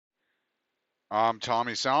I'm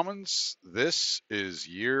Tommy Salmons. This is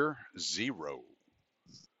year zero.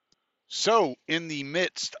 So, in the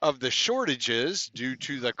midst of the shortages due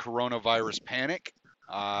to the coronavirus panic,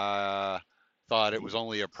 I thought it was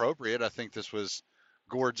only appropriate. I think this was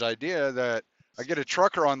Gord's idea that I get a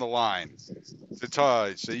trucker on the line to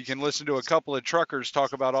talk so you can listen to a couple of truckers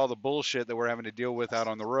talk about all the bullshit that we're having to deal with out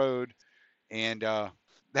on the road and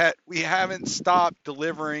that we haven't stopped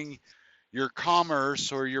delivering your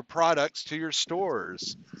commerce or your products to your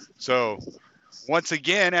stores. So, once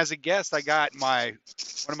again, as a guest, I got one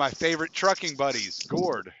of my favorite trucking buddies,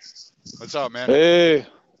 Gord. What's up, man? Hey,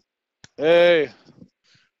 hey,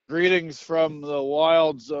 greetings from the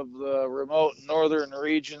wilds of the remote northern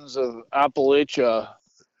regions of Appalachia.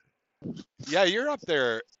 Yeah, you're up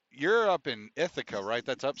there. You're up in Ithaca, right?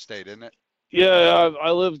 That's upstate, isn't it? Yeah,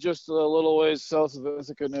 I live just a little ways south of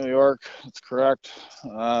Ithaca, New York. That's correct.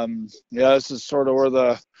 Yeah, this is sort of where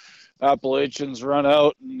the Appalachians run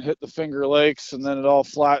out and hit the Finger Lakes, and then it all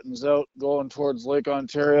flattens out going towards Lake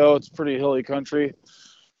Ontario. It's pretty hilly country.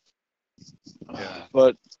 Yeah.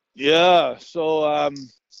 But yeah, yeah, it's a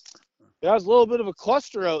little bit of a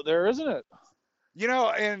cluster out there, isn't it?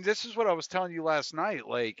 And this is what I was telling you last night,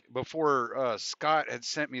 like before Scott had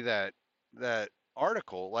sent me that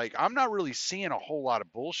article. Like, I'm not really seeing a whole lot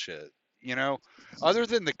of bullshit, you know, other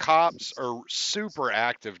than the cops are super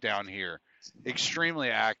active down here,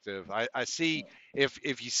 extremely active. I see if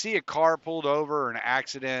you see a car pulled over or an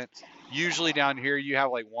accident, usually down here you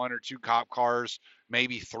have like one or two cop cars,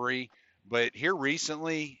 maybe three. But here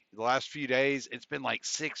recently, the last few days, it's been like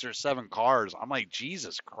six or seven cars. I'm like,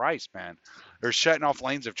 Jesus Christ, man. They're shutting off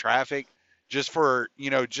lanes of traffic just for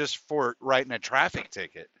writing a traffic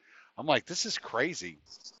ticket. I'm like, this is crazy.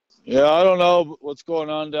 Yeah, I don't know what's going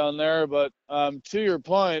on down there, but to your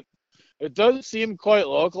point, it does seem quite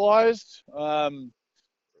localized. I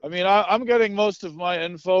mean, I'm getting most of my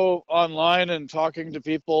info online and talking to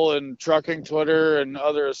people in trucking, Twitter, and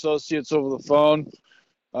other associates over the phone.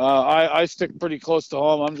 I stick pretty close to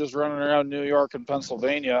home. I'm just running around New York and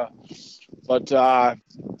Pennsylvania, but I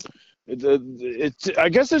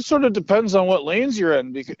guess it sort of depends on what lanes you're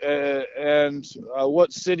in and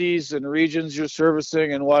what cities and regions you're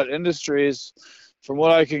servicing and what industries. From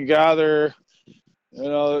what I can gather,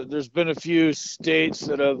 there's been a few states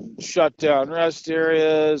that have shut down rest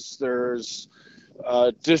areas. There's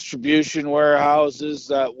distribution warehouses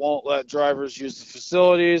that won't let drivers use the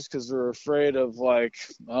facilities because they're afraid of, like,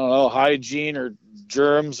 I don't know, hygiene or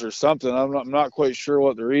germs or something. I'm not quite sure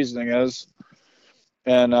what the reasoning is.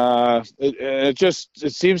 And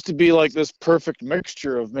it seems to be like this perfect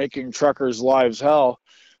mixture of making truckers' lives hell.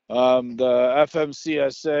 The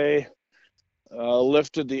FMCSA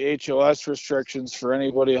lifted the HOS restrictions for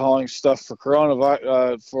anybody hauling stuff for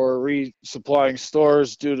coronavirus for resupplying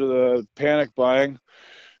stores due to the panic buying.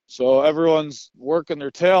 So everyone's working their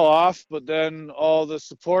tail off, but then all the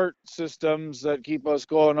support systems that keep us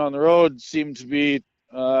going on the road seem to be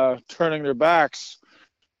turning their backs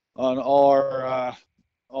on all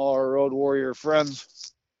our road warrior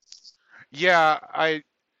friends. Yeah,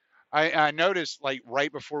 I noticed, like, right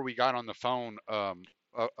before we got on the phone,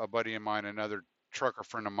 a buddy of mine, another trucker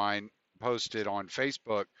friend of mine, posted on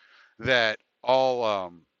Facebook that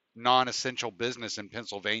all non-essential business in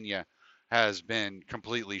Pennsylvania has been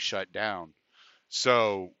completely shut down.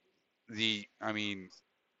 So I mean,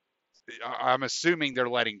 I'm assuming they're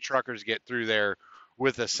letting truckers get through there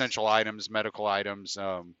with essential items, medical items,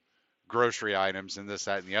 grocery items, and this,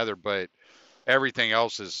 that, and the other. But everything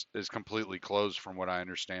else is completely closed, from what I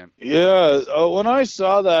understand. Yeah, when I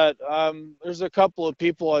saw that, there's a couple of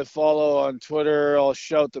people I follow on Twitter. I'll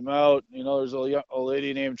shout them out. There's a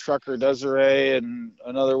lady named Trucker Desiree and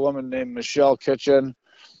another woman named Michelle Kitchen,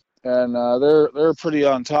 and they're pretty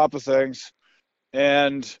on top of things.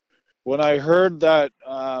 And when I heard that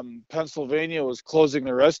Pennsylvania was closing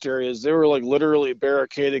the rest areas, they were like literally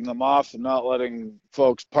barricading them off and not letting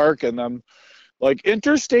folks park in them. Like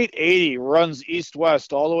Interstate 80 runs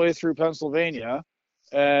east-west all the way through Pennsylvania,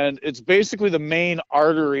 and it's basically the main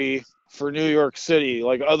artery for New York City,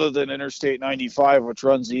 like other than Interstate 95, which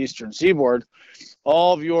runs the eastern seaboard.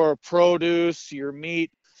 All of your produce, your meat,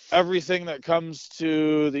 everything that comes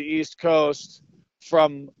to the East Coast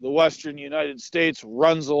from the western United States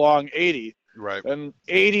runs along 80. Right. And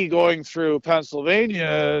 80 going through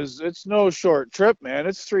Pennsylvania it's no short trip, man.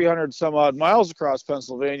 It's 300 some odd miles across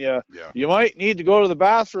Pennsylvania. Yeah. You might need to go to the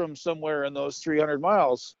bathroom somewhere in those 300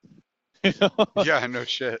 miles. Yeah. No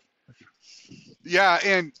shit. Yeah,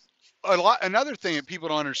 and another thing that people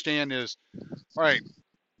don't understand is, all right,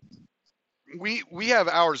 we have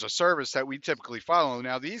hours of service that we typically follow.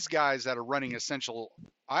 Now, these guys that are running essential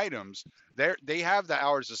items, they have the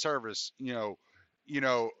hours of service,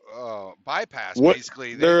 bypass. What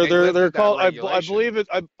Basically, they they're lifted that called? I regulation. believe it.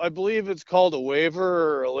 I believe it's called a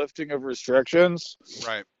waiver or a lifting of restrictions.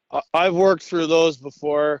 Right, I've worked through those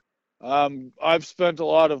before. I've spent a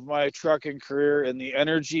lot of my trucking career in the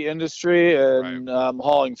energy industry right. and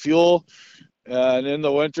hauling fuel. And in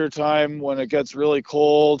the wintertime, when it gets really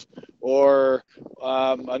cold, or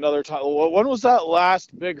another time, when was that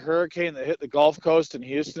last big hurricane that hit the Gulf Coast in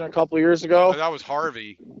Houston a couple of years Oh, ago? that was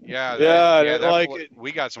Harvey. Yeah, Yeah,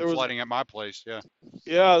 we got some there was flooding at my place.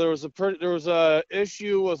 Yeah, there was a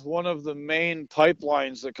issue with one of the main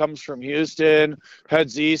pipelines that comes from Houston,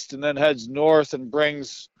 heads east, and then heads north and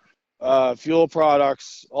brings fuel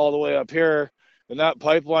products all the way up here. And that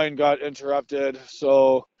pipeline got interrupted,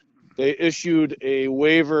 so they issued a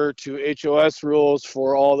waiver to HOS rules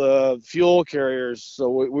for all the fuel carriers. So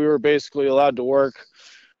we were basically allowed to work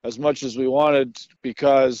as much as we wanted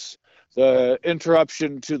because the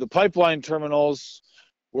interruption to the pipeline terminals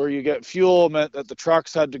where you get fuel meant that the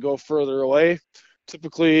trucks had to go further away.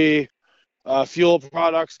 Typically, fuel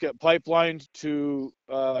products get pipelined to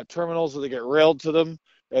terminals or they get railed to them,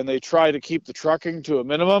 and they try to keep the trucking to a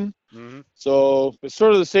minimum. hmm So it's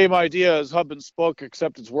sort of the same idea as hub and spoke,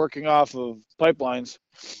 except it's working off of pipelines.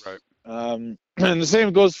 right. And the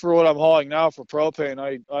same goes for what I'm hauling now for propane.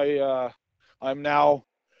 I'm now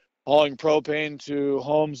hauling propane to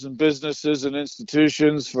homes and businesses and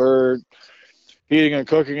institutions for heating and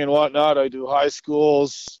cooking and whatnot. I do high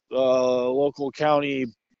schools, local county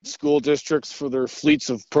school districts for their fleets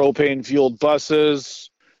of propane fueled buses,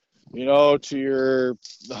 to your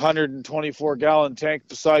 124 gallon tank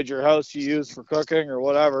beside your house you use for cooking or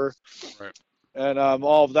whatever. Right. And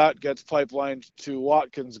all of that gets pipelined to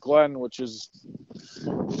Watkins Glen, which is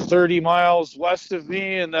 30 miles west of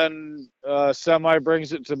me. And then semi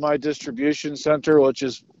brings it to my distribution center, which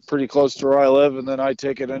is pretty close to where I live. And then I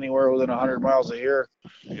take it anywhere within 100 miles a year.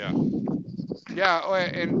 Yeah. Yeah,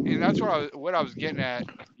 and that's what I was getting at.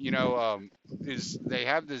 Is they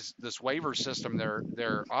have this waiver system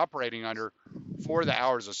they're operating under for the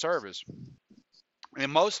hours of service,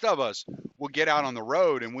 and most of us will get out on the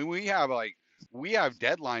road, and when we have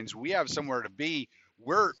deadlines, we have somewhere to be.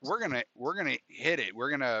 We're gonna hit it. We're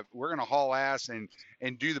gonna haul ass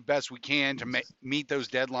and do the best we can to meet those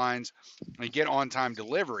deadlines and get on time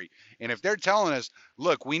delivery. And if they're telling us,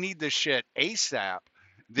 look, we need this shit ASAP,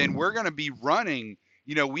 then we're gonna be running.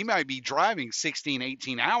 We might be driving 16,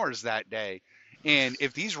 18 hours that day. And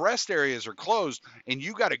if these rest areas are closed and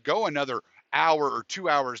you got to go another hour or 2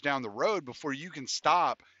 hours down the road before you can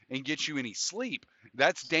stop and get you any sleep,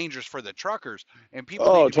 that's dangerous for the truckers. And people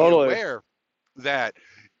need Oh, to be totally. aware that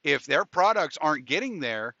if their products aren't getting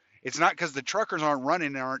there, it's not because the truckers aren't running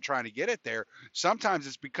and aren't trying to get it there. Sometimes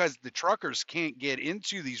it's because the truckers can't get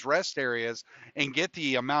into these rest areas and get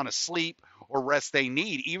the amount of sleep or rest they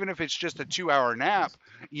need, even if it's just a 2 hour nap,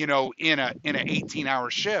 in an 18-hour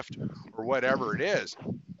shift or whatever it is.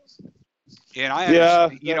 And I Yeah,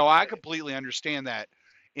 understand, I completely understand that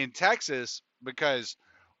in Texas, because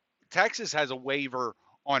Texas has a waiver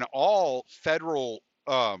on all federal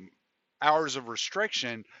hours of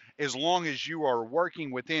restriction as long as you are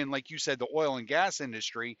working within, like you said, the oil and gas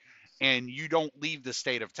industry and you don't leave the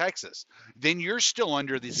state of Texas. Then you're still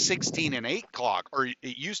under the 16 and 8 clock, or it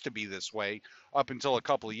used to be this way up until a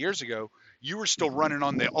couple of years ago. You were still running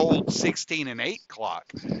on the old 16 and 8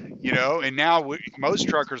 clock, and now most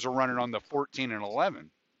truckers are running on the 14 and 11.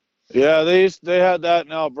 yeah, they had that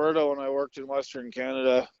in Alberta when I worked in Western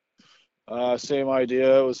Canada. Same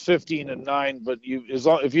idea. It was 15 and 9, but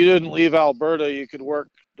if you didn't leave Alberta, you could work,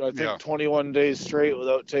 I Yeah, think, 21 days straight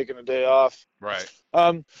without taking a day off. right.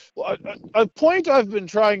 Um, well, a point I've been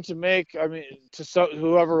trying to make, I mean,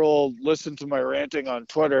 whoever will listen to my ranting on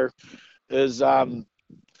Twitter, is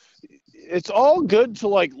it's all good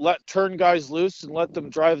to turn guys loose and let them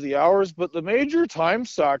drive the hours, but the major time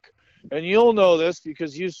suck, and you'll know this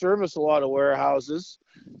because you service a lot of warehouses,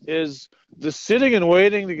 is the sitting and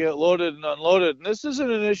waiting to get loaded and unloaded. And this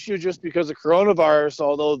isn't an issue just because of coronavirus,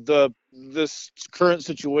 although this current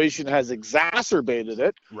situation has exacerbated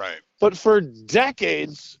it. Right. But for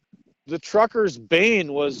decades, the trucker's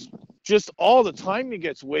bane was just all the time he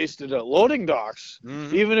gets wasted at loading docks.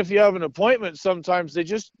 hmm Even if you have an appointment, sometimes they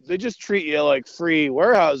just treat you like free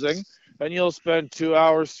warehousing, and you'll spend 2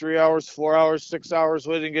 hours, 3 hours, 4 hours, 6 hours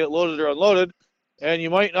waiting to get loaded or unloaded, and you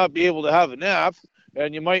might not be able to have a nap,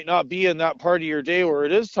 and you might not be in that part of your day where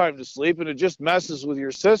it is time to sleep, and it just messes with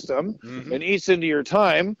your system hmm and eats into your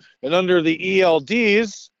time. And under the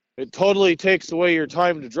ELDs, it totally takes away your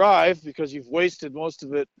time to drive because you've wasted most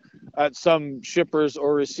of it at some shipper's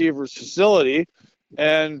or receiver's facility.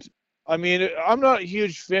 And I mean, I'm not a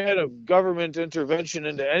huge fan of government intervention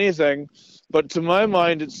into anything, but to my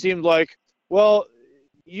mind, it seemed like, well,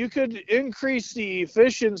 you could increase the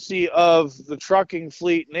efficiency of the trucking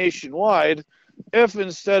fleet nationwide if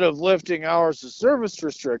instead of lifting hours of service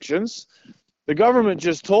restrictions, the government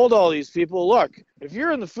just told all these people, look, if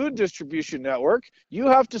you're in the food distribution network, you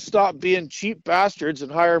have to stop being cheap bastards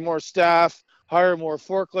and hire more staff, hire more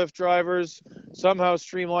forklift drivers, somehow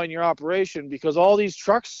streamline your operation, because all these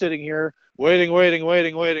trucks sitting here waiting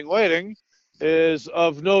is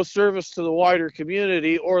of no service to the wider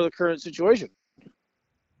community or the current situation.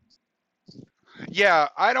 Yeah,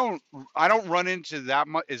 I don't run into that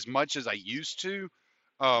as much as I used to,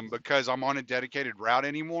 because I'm on a dedicated route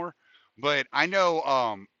anymore. But I know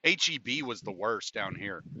HEB was the worst down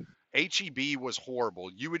here. HEB was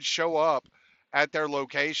horrible. You would show up at their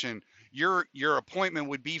location, your appointment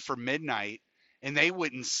would be for midnight, and they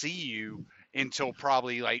wouldn't see you until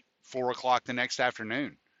probably like 4 o'clock the next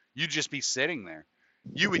afternoon. You'd just be sitting there.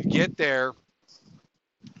 You would get there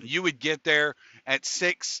you would get there at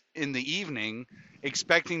 6 in the evening,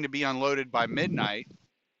 expecting to be unloaded by midnight,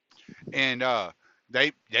 and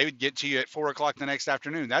they would get to you at 4 o'clock the next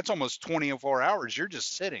afternoon. That's almost 24 hours. You're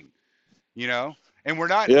just sitting, you know. And we're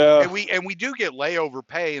not, Yeah, and we do get layover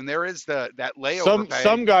pay, and there is that layover pay.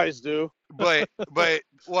 some guys do. But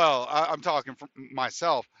well, I'm talking for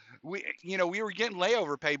myself. We were getting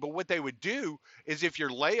layover pay, but what they would do is if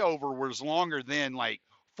your layover was longer than like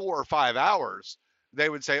 4 or 5 hours, they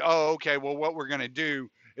would say, "Oh, okay. Well, what we're going to do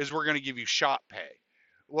is we're going to give you shop pay."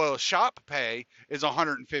 Well, shop pay is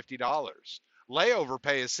 $150. Layover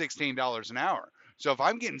pay is $16 an hour. So if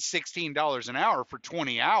I'm getting $16 an hour for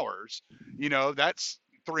 20 hours, that's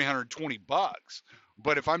 $320.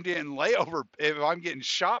 But if I'm getting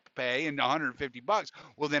shop pay and $150,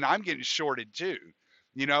 well, then I'm getting shorted too.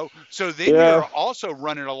 So then Yeah, you're also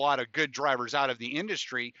running a lot of good drivers out of the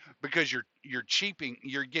industry because you're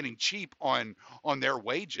getting cheap on their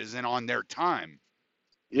wages and on their time.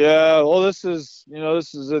 yeah. Well, this is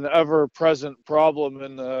an ever-present problem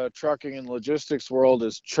in the trucking and logistics world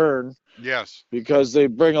is churn, Yes. because they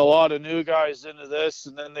bring a lot of new guys into this,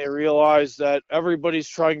 and then they realize that everybody's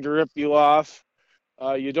trying to rip you off.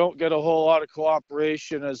 You don't get a whole lot of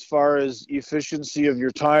cooperation as far as efficiency of your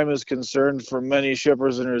time is concerned from many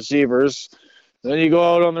shippers and receivers. Then you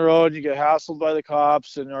go out on the road, you get hassled by the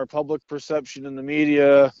cops, and our public perception in the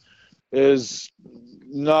media is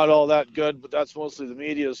not all that good, but that's mostly the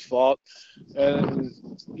media's fault. And,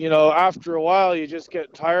 after a while, you just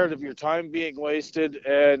get tired of your time being wasted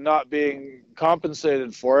and not being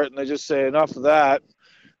compensated for it. And they just say, enough of that.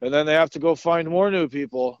 And then they have to go find more new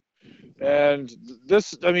people. And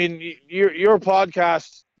this, I mean, your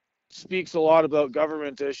podcast speaks a lot about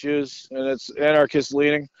government issues and it's anarchist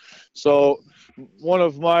leaning. So one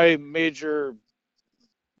of my major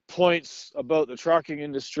points about the trucking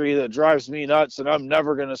industry that drives me nuts, and I'm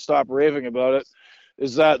never going to stop raving about it,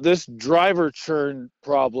 is that this driver churn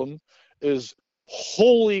problem is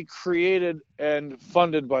wholly created and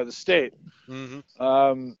funded by the state.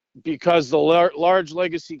 Mm-hmm. Because the large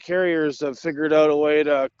legacy carriers have figured out a way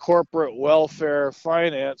to corporate welfare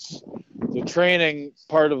finance the training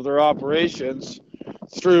part of their operations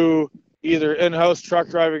through either in-house truck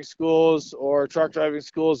driving schools or truck driving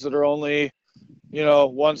schools that are only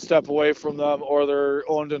one step away from them, or they're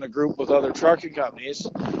owned in a group with other trucking companies,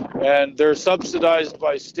 and they're subsidized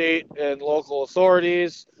by state and local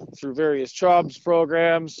authorities through various jobs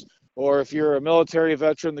programs. Or if you're a military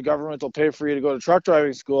veteran, the government will pay for you to go to truck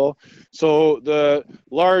driving school. So the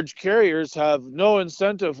large carriers have no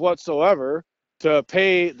incentive whatsoever to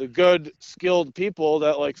pay the good, skilled people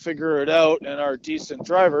that figure it out and are decent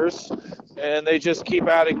drivers, and they just keep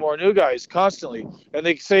adding more new guys constantly. And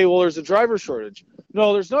they say, well, there's a driver shortage.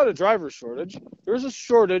 No, there's not a driver shortage. There's a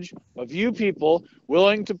shortage of you people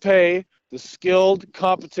willing to pay the skilled,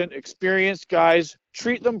 competent, experienced guys,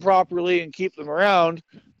 treat them properly, and keep them around,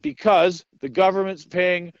 because the government's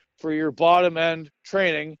paying for your bottom end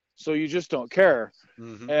training, so you just don't care.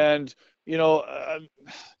 Mm-hmm. And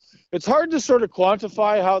it's hard to sort of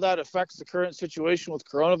quantify how that affects the current situation with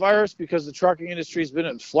coronavirus, because the trucking industry has been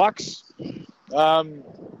in flux. There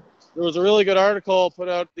was a really good article put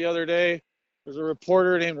out the other day. There's a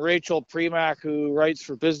reporter named Rachel Premack who writes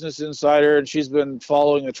for Business Insider, and she's been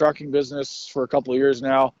following the trucking business for a couple of years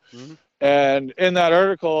now. Mm-hmm. And in that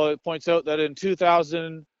article, it points out that in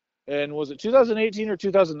 2000, and was it 2018 or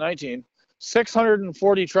 2019,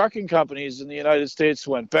 640 trucking companies in the United States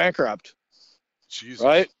went bankrupt. Jesus.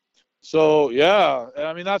 Right? So, yeah,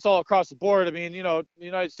 I mean, that's all across the board. I mean, the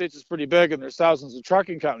United States is pretty big, and there's thousands of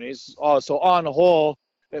trucking companies. So on the whole,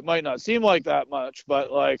 it might not seem like that much,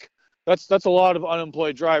 but like that's a lot of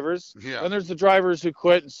unemployed drivers. Yeah. Then there's the drivers who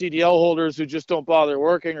quit and CDL holders who just don't bother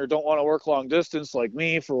working or don't want to work long distance like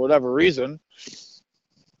me for whatever reason.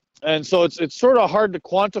 And so it's sort of hard to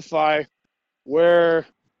quantify where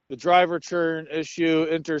the driver churn issue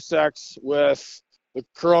intersects with the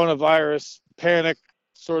coronavirus panic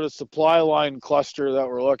sort of supply line cluster that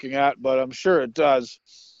we're looking at, but I'm sure it does.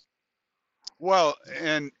 Well,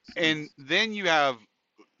 and then you have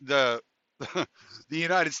the the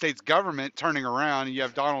United States government turning around, and you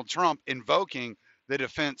have Donald Trump invoking the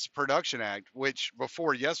Defense Production Act, which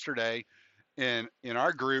before yesterday in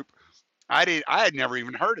our group, I had never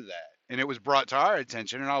even heard of that. And it was brought to our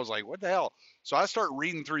attention, and I was like, what the hell? So I start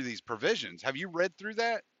reading through these provisions. Have you read through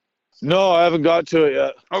that? No, I haven't got to it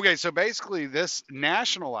yet. Okay, so basically this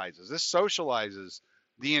nationalizes, this socializes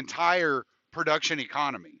the entire production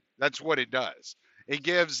economy. That's what it does. It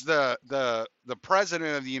gives the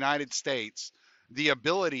president of the United States the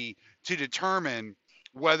ability to determine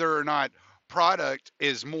whether or not product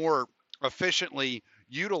is more efficiently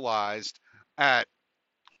utilized at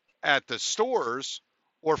at the stores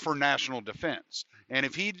or for national defense. And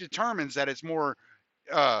if he determines that it's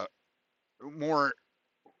uh, more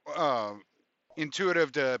uh,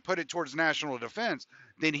 intuitive to put it towards national defense,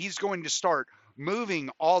 then he's going to start moving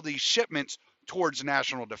all these shipments towards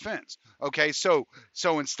national defense. Okay, so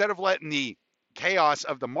instead of letting the chaos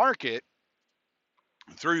of the market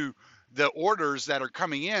through the orders that are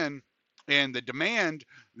coming in and the demand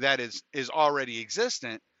that is already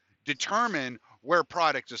existent determine where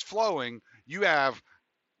product is flowing, you have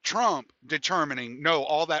Trump determining no,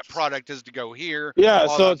 all that product is to go here, Yeah,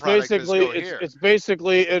 all so that it's product is to basically go it's here. it's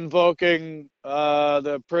basically invoking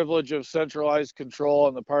the privilege of centralized control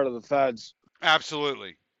on the part of the feds.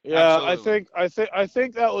 Absolutely. Yeah, Absolutely. I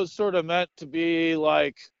think that was sort of meant to be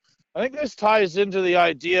like, I think this ties into the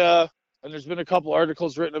idea, and there's been a couple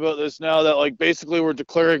articles written about this now that like basically we're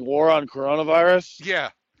declaring war on coronavirus. Yeah.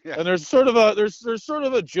 Yeah. And there's sort of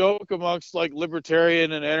a joke amongst like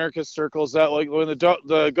libertarian and anarchist circles that like when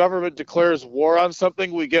the government declares war on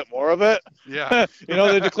something, we get more of it. Yeah. You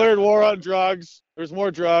know, they declared war on drugs. There's more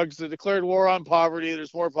drugs. They declared war on poverty.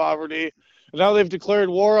 There's more poverty. And now they've declared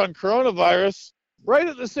war on coronavirus right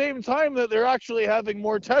at the same time that they're actually having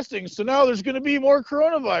more testing. So now there's going to be more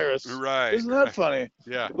coronavirus. Right. Isn't that Right. funny?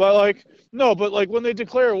 Yeah. But like, no, but like when they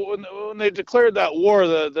declared that war,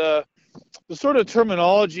 the sort of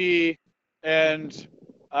terminology and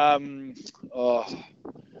um, uh,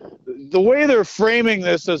 the way they're framing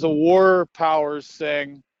this as a war powers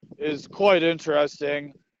thing is quite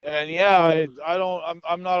interesting. And yeah, I don't,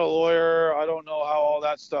 I'm not a lawyer. I don't know how all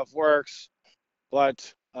that stuff works,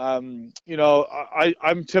 but you know,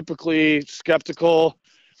 I'm typically skeptical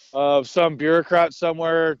of some bureaucrat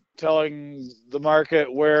somewhere telling the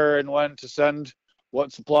market where and when to send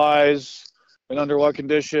what supplies and under what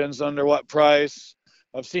conditions, under what price.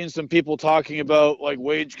 I've seen some people talking about like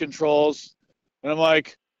wage controls, and I'm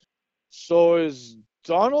like, so is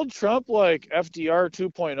Donald Trump like FDR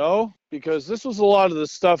 2.0? Because this was a lot of the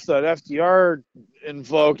stuff that FDR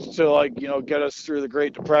invoked to like, you know, get us through the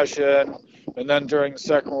Great Depression and then during the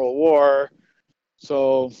Second World War.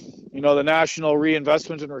 So, you know, the National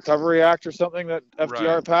Reinvestment and Recovery Act or something that Right.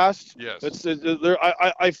 FDR passed. Yes. There.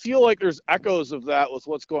 I feel like there's echoes of that with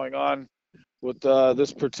what's going on with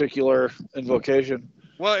this particular invocation.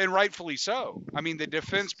 Well, and rightfully so. I mean, the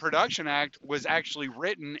Defense Production Act was actually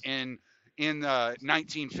written in the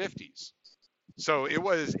 1950s. So it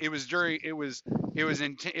was during it was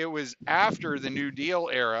after the New Deal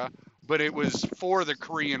era, but it was for the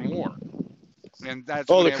Korean War, and that's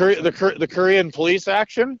Oh, when it was. The Korean police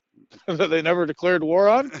action that they never declared war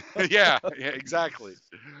on. Yeah, yeah, exactly.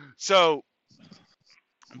 So,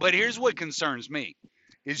 but here's what concerns me: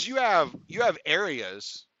 is you have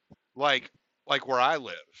areas like like where I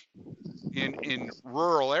live in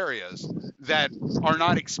rural areas that are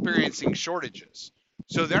not experiencing shortages.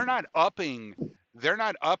 So they're not upping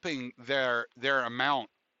their amount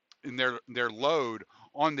and their load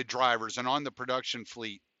on the drivers and on the production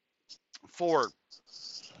fleet for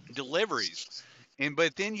deliveries. And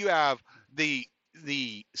but then you have the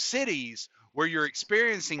cities where you're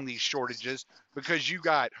experiencing these shortages because you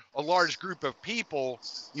got a large group of people,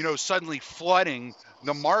 suddenly flooding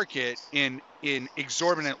the market in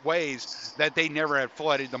exorbitant ways that they never had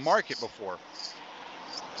flooded the market before.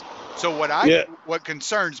 So Yeah, what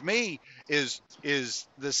concerns me is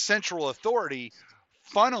the central authority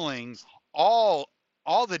funneling all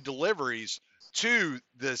all the deliveries to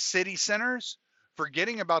the city centers,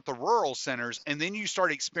 forgetting about the rural centers, and then you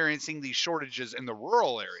start experiencing these shortages in the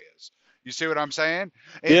rural areas. You see what I'm saying?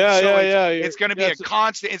 And Yeah, so yeah, it's yeah. it's going to be Yeah, a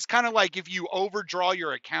constant. It's kind of like if you overdraw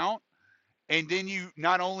your account and then you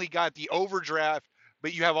not only got the overdraft,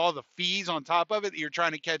 but you have all the fees on top of it that you're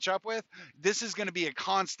trying to catch up with. This is going to be a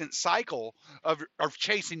constant cycle of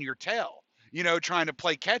chasing your tail, trying to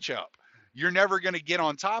play catch up. You're never going to get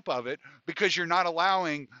on top of it because you're not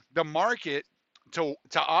allowing the market to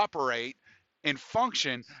operate and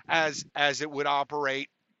function as it would operate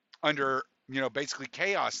under basically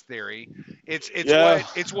chaos theory. yeah,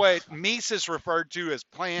 It's what Mises referred to as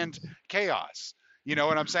planned chaos. You know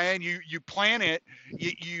what I'm saying? You plan it.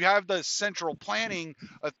 You have the central planning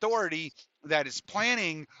authority that is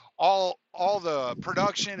planning all the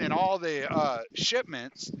production and all the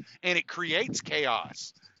shipments, and it creates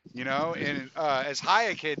chaos. And as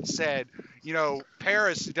Hayek had said,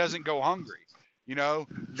 Paris doesn't go hungry. No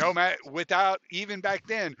matter without even back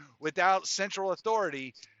then without central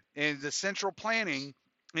authority and the central planning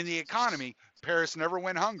in the economy, Paris never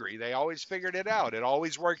went hungry. They always figured it out. It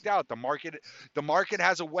always worked out. The market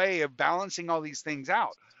has a way of balancing all these things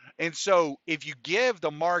out. And so if you give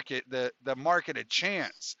the market a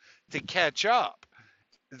chance to catch up,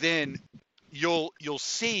 then you'll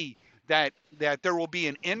see that there will be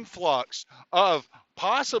an influx of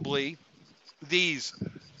possibly these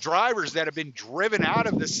drivers that have been driven out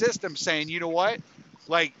of the system saying, you know what?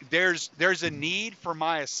 Like there's a need for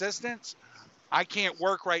my assistance. I can't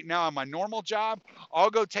work right now on my normal job. I'll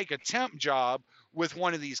go take a temp job with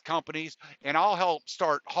one of these companies and I'll help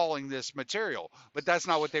start hauling this material. But that's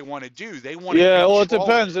not what they want to do. They want to yeah. Well, it control it.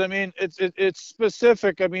 depends. I mean, it's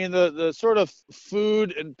specific. I mean, the sort of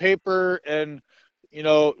food and paper and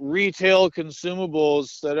retail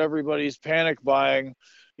consumables that everybody's panic buying.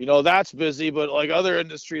 That's busy, but like other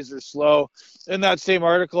industries are slow. In that same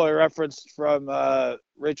article I referenced from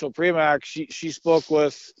Rachel Premack, she spoke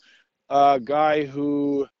with a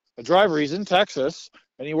driver. He's in Texas,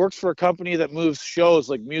 and he works for a company that moves shows,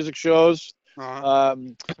 like music shows. Uh-huh.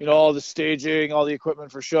 All the staging, all the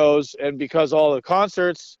equipment for shows, and because all the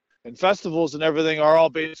concerts and festivals and everything are all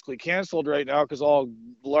basically canceled right now because all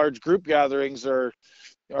large group gatherings are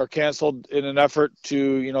canceled in an effort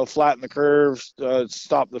to flatten the curves,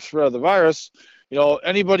 stop the spread of the virus.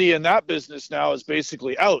 Anybody in that business now is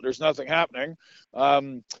basically out. There's nothing happening.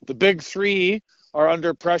 The big three are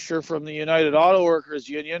under pressure from the United Auto Workers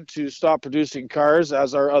Union to stop producing cars,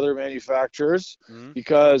 as are other manufacturers, Mm-hmm.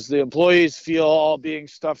 because the employees feel all being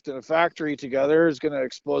stuffed in a factory together is going to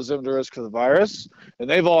expose them to risk of the virus. And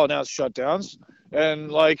they've all announced shutdowns.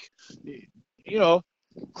 And you know,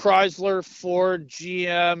 Chrysler, Ford,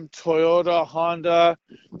 GM, Toyota, Honda.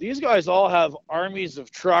 These guys all have armies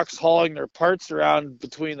of trucks hauling their parts around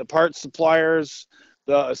between the parts suppliers,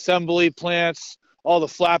 the assembly plants, all the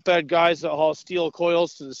flatbed guys that haul steel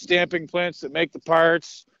coils to the stamping plants that make the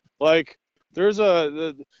parts. Like there's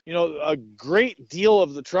a great deal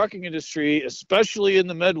of the trucking industry, especially in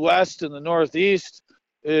the Midwest and the Northeast,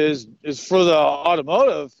 is for the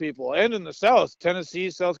automotive people, and in the South, Tennessee,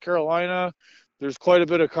 South Carolina. There's quite a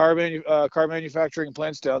bit of car manufacturing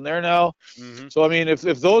plants down there now. Mm-hmm. So I mean, if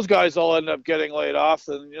those guys all end up getting laid off,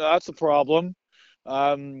 then that's a problem.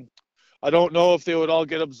 Um, I don't know if they would all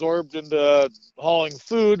get absorbed into hauling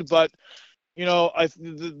food, but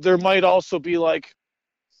there might also be like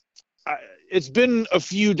it's been a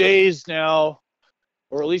few days now,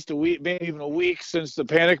 or at least a week, maybe even a week since the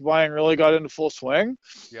panic buying really got into full swing,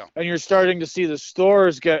 Yeah. and you're starting to see the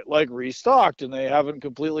stores get like restocked, and they haven't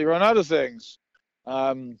completely run out of things.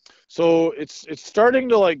 So it's starting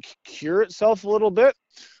to like cure itself a little bit.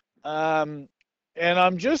 Um, and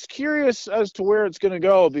I'm just curious as to where it's going to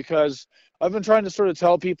go, because I've been trying to sort of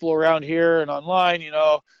tell people around here and online,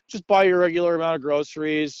 just buy your regular amount of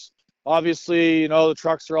groceries. Obviously, the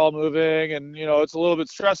trucks are all moving, and it's a little bit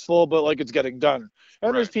stressful, but like it's getting done.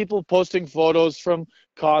 And there's Right. people posting photos from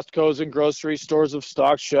Costco's and grocery stores of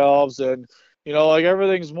stocked shelves, and like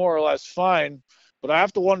everything's more or less fine. But I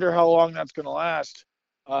have to wonder how long that's going to last.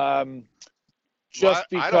 Um, Well, just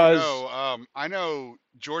I don't because, know. I know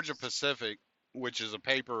Georgia Pacific, which is a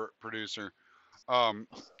paper producer,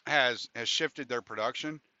 has shifted their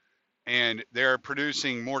production, and they're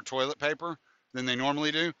producing more toilet paper than they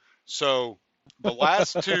normally do. So the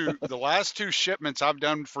last two shipments I've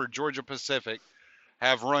done for Georgia Pacific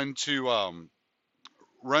have run to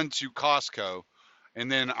Costco,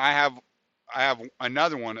 and then I have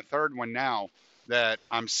another one, a third one now that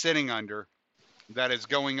I'm sitting under that is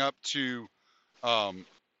going up to um,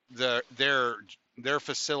 their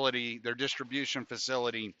facility, their distribution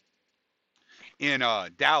facility in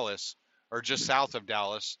Dallas, or just south of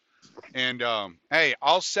Dallas. And hey,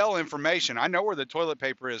 I'll sell information. I know where the toilet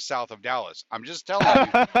paper is south of Dallas. I'm just telling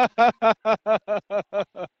you.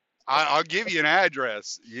 I'll give you an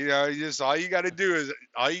address. You know, just all you got to do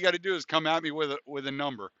is come at me with a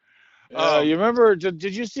number. Yeah, Um, you remember?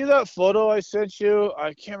 Did you see that photo I sent you?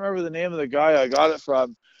 I can't remember the name of the guy I got it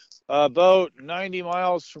from. About 90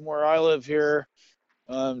 miles from where I live here,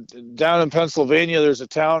 down in Pennsylvania, there's a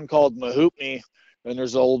town called Mahoutney, and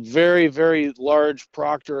there's a very, very large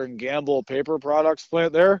Procter and Gamble paper products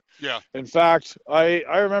plant there. yeah. In fact, I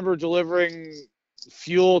remember delivering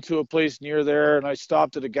fuel to a place near there, and I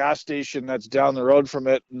stopped at a gas station that's down the road from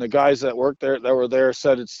it, and the guys that worked there that were there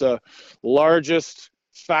said it's the largest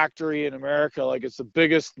factory in America. Like, it's the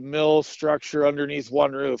biggest mill structure underneath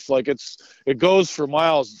one roof. Like, it goes for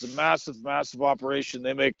miles. It's a massive, massive operation.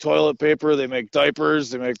 They make toilet paper, they make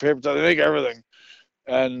diapers, they make paper towels, they make everything.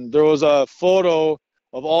 And there was a photo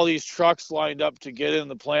of all these trucks lined up to get in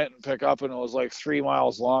the plant and pick up, and it was like 3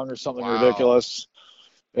 miles long or something Wow. ridiculous.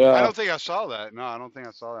 I Yeah. don't think I saw that. No, I don't think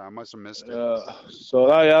I saw that. I must have missed it. So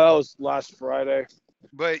yeah, that was last Friday.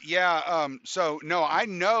 But yeah, so no, I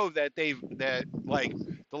know that that like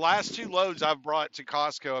the last two loads I've brought to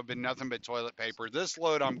Costco have been nothing but toilet paper. This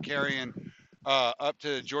load I'm carrying up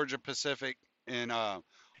to Georgia Pacific in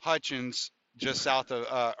Hutchins, just south of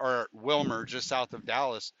or Wilmer, just south of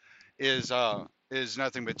Dallas, is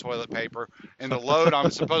nothing but toilet paper. And the load I'm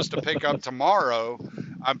supposed to pick up tomorrow,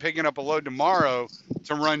 I'm picking up a load tomorrow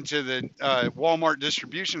to run to the Walmart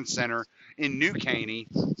distribution center in New Caney,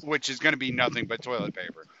 which is going to be nothing but toilet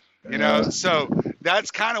paper. You know, Yeah. so that's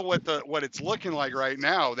kind of what it's looking like right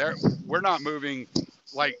now. There, we're not moving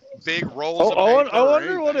like big rolls of paper I or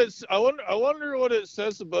wonder what anything. it's. I wonder what it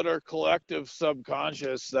says about our collective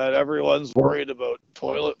subconscious that everyone's worried about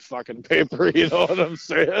toilet fucking paper. You know what I'm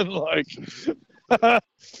saying? Like,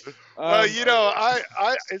 Well, um,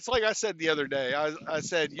 it's like I said the other day. I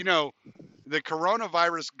said, the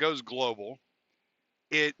coronavirus goes global.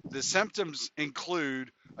 The symptoms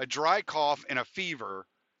include a dry cough and a fever,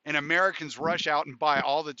 and Americans rush out and buy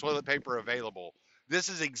all the toilet paper available. This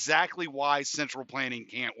is exactly why central planning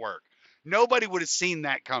can't work. Nobody would have seen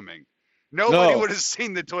that coming. Nobody no, would have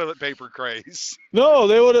seen the toilet paper craze. no,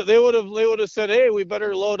 they would have said, hey, we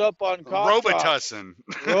better load up on cough drops, Robitussin.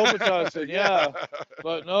 Robitussin, Yeah. yeah.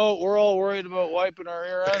 But no, we're all worried about wiping our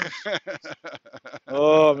ear ends.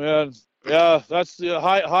 Oh man, yeah, that's the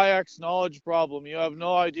high X knowledge problem. You have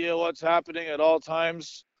no idea what's happening at all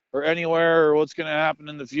times or anywhere or what's going to happen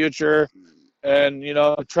in the future, and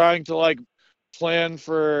trying to like plan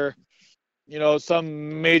for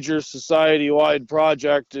some major society-wide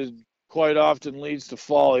project is quite often leads to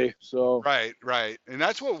folly. So Right, right. And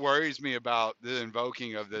that's what worries me about the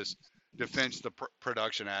invoking of this Defense the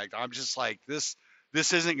Production Act. I'm just like this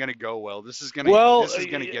isn't going to go well. well, This is going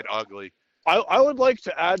to get ugly. I would like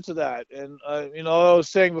to add to that, and I was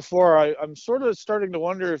saying before, I'm sort of starting to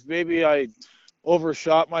wonder if maybe I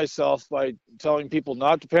overshot myself by telling people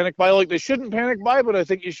not to panic buy. Like, they shouldn't panic buy, but I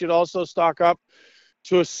think you should also stock up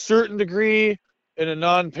to a certain degree in a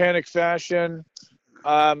non-panic fashion.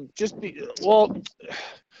 Just be well.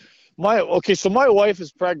 So my wife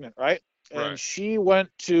is pregnant, right? And Right. she went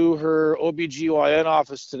to her OBGYN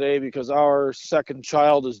office today because our second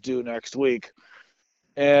child is due next week.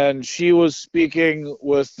 And she was speaking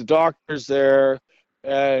with the doctors there,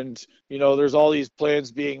 and there's all these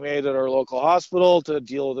plans being made at our local hospital to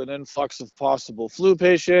deal with an influx of possible flu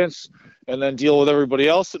patients and then deal with everybody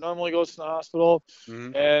else that normally goes to the hospital.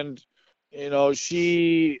 Hmm. And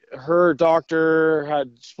her doctor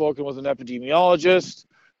had spoken with an epidemiologist,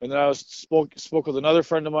 and then I spoke with another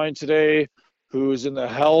friend of mine today who's in the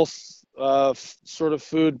health sort of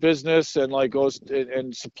food business, and like goes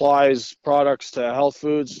and supplies products to health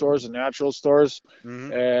food stores and natural stores.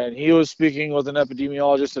 Hmm. And he was speaking with an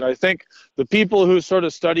epidemiologist, and I think the people who sort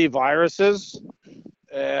of study viruses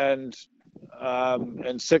and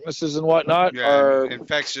sicknesses and whatnot Yeah, and are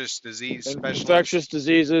infectious disease specialists. infectious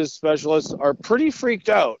diseases specialists are pretty freaked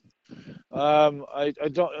out. I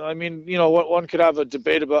don't. I mean, what one could have a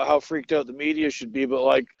debate about how freaked out the media should be, but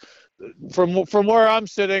like from where I'm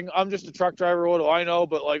sitting, I'm just a truck driver. What do I know?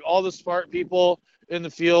 But like all the smart people in the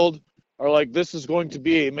field are like, this is going to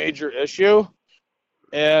be a major issue,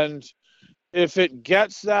 and if it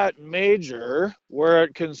gets that major where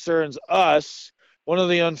it concerns us, one of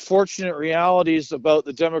the unfortunate realities about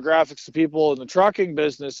the demographics of people in the trucking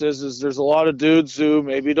business is there's a lot of dudes who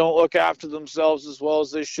maybe don't look after themselves as well as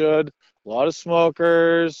they should, a lot of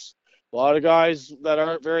smokers, a lot of guys that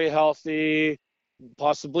aren't very healthy,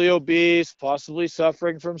 possibly obese, possibly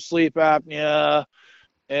suffering from sleep apnea.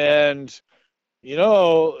 And, you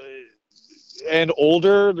know, and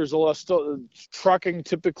older. There's a lot of still trucking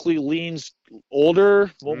typically leans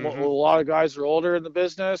older. A Mm-hmm. lot of guys are older in the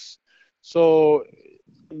business. So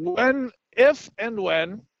if and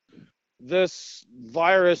when this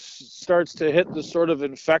virus starts to hit the sort of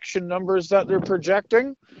infection numbers that they're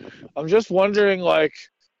projecting, I'm just wondering, like,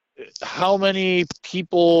 how many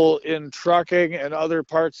people in trucking and other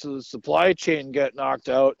parts of the supply chain get knocked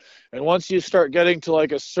out. And once you start getting to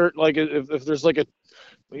like a certain, like if there's like a,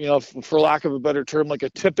 for lack of a better term, like a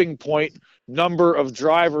tipping point number of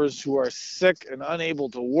drivers who are sick and unable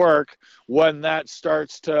to work, when that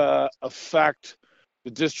starts to affect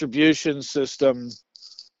the distribution system,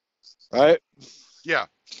 right? Yeah.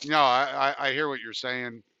 No, I hear what you're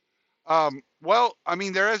saying. Well, I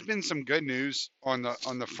mean, there has been some good news on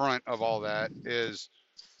the front of all that. Is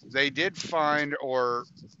they did find, or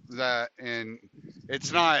that, and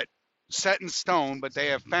it's not set in stone, but they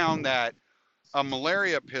have found that a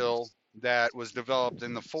malaria pill that was developed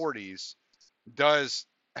in the 40s does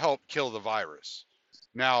help kill the virus.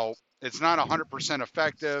 Now, it's not 100%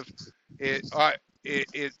 effective. It, uh,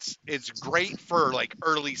 it's great for like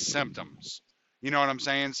early symptoms. You know what I'm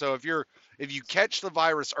saying? So if you catch the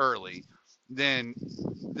virus early, then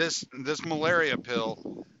this malaria pill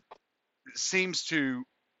seems to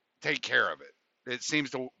take care of it. It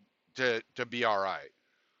seems to be all right.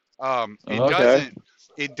 It Okay.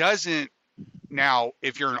 doesn't now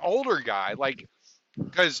if you're an older guy, like,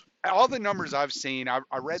 because all the numbers I've seen, I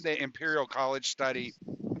read the Imperial College study.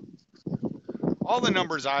 All the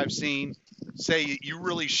numbers I've seen say you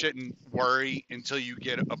really shouldn't worry until you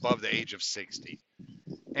get above the age of 60.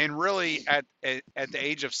 And really, at the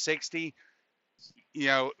age of 60, you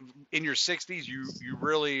know, in your 60s, you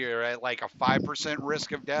really are at like a 5%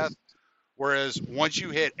 risk of death. Whereas once you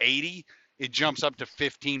hit 80, it jumps up to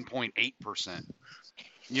 15.8%.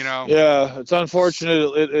 You know, Yeah, it's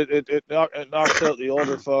unfortunate. It knocks out the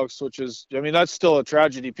older folks, which is, I mean, that's still a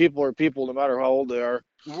tragedy. People are people, no matter how old they are.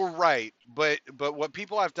 we're right. But what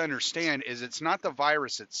people have to understand is it's not the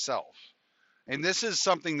virus itself. And this is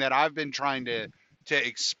something that I've been trying to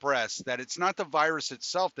express, that it's not the virus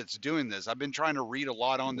itself that's doing this. I've been trying to read a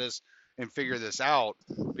lot on this and figure this out,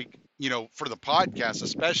 you know, for the podcast,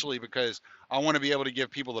 especially because I want to be able to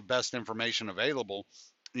give people the best information available,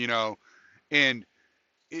 you know, and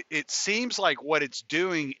it seems like what it's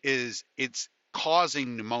doing is it's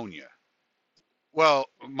causing pneumonia. Well,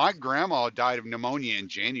 my grandma died of pneumonia in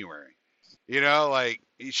January. You know, like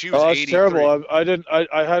she was Oh, that's terrible. 83. I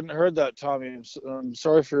hadn't heard that, Tommy. I'm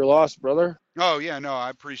sorry for your loss, brother. Oh yeah, no, I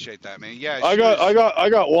appreciate that, man. Yeah, I she got, I was. got, I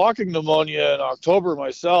got walking pneumonia in October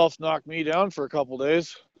myself. Knocked me down for a couple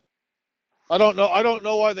days. I don't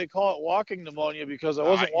know why they call it walking pneumonia because I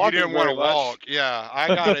wasn't You walking didn't want very to walk. much. Yeah,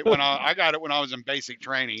 I got it when I was in basic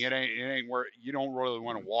training. It ain't where you don't really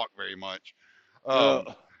want to walk very much. Yeah. Um,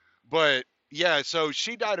 but yeah, so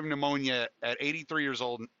she died of pneumonia at 83 years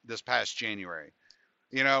old this past January.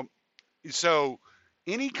 You know, so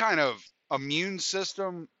any kind of immune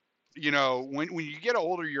system, you know, when you get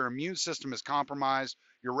older, your immune system is compromised,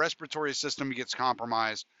 your respiratory system gets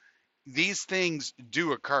compromised. These things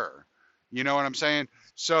do occur. You know what I'm saying?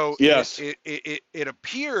 So Yes. it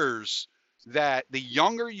appears that the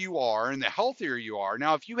younger you are and the healthier you are.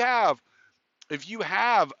 Now, if you have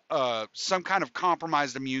some kind of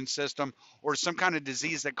compromised immune system or some kind of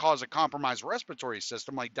disease that causes a compromised respiratory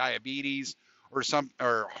system, like diabetes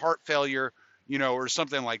or heart failure, you know, or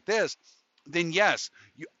something like this, then yes,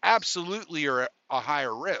 you absolutely are at a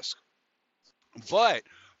higher risk. But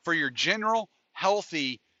for your general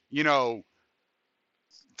healthy, you know,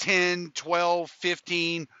 10, 12,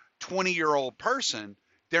 15, 20-year old person,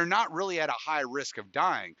 they're not really at a high risk of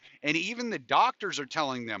dying. And even the doctors are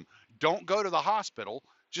telling them, don't go to the hospital,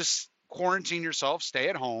 just quarantine yourself, stay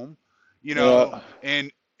at home, you know, Yeah.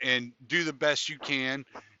 and do the best you can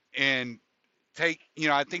and take, you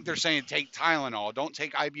know, I think they're saying take Tylenol, don't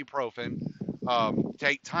take ibuprofen,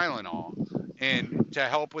 take Tylenol and to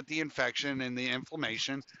help with the infection and the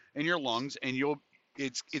inflammation in your lungs and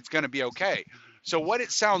it's going to be okay. So what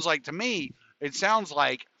it sounds like to me, it sounds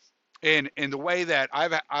like in the way that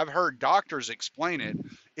I've heard doctors explain it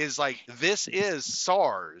is like this is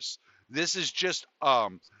SARS. This is just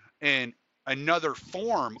an another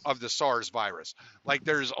form of the SARS virus. Like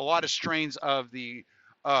there's a lot of strains of the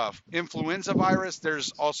influenza virus.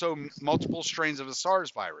 There's also multiple strains of the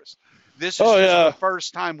SARS virus. This is Oh just the yeah.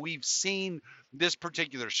 first time we've seen this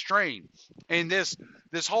particular strain, and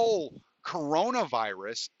this whole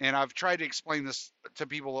coronavirus. And I've tried to explain this to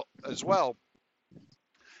people as well,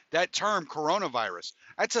 that term coronavirus,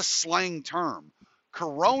 that's a slang term.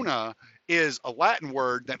 Corona is a Latin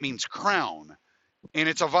word that means crown, and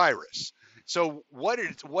it's a virus. So what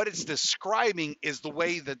it's describing is the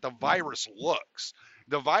way that the virus looks.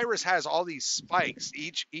 The virus has all these spikes.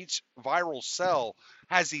 Each viral cell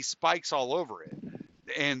has these spikes all over it,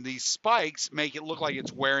 and these spikes make it look like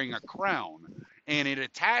it's wearing a crown, and it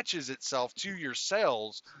attaches itself to your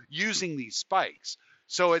cells using these spikes.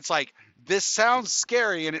 So it's like, this sounds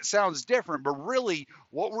scary and it sounds different, but really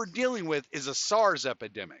what we're dealing with is a SARS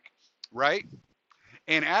epidemic, right?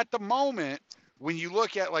 And at the moment, when you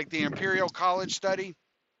look at like the Imperial College study,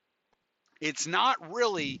 it's not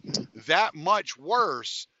really that much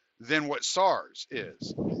worse than what SARS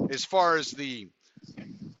is, as far as the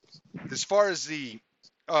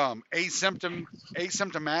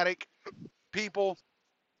asymptomatic people,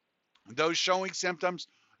 those showing symptoms,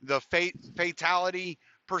 the fatality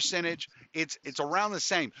percentage, it's around the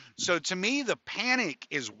same. So to me, the panic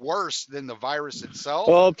is worse than the virus itself.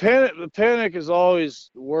 Well, the panic is always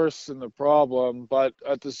worse than the problem, but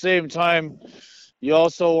at the same time, you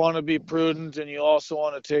also want to be prudent and you also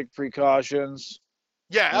want to take precautions.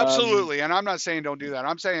 Yeah, Um, absolutely. And I'm not saying don't do that.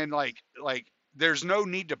 I'm saying like there's no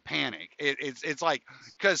need to panic. It's like,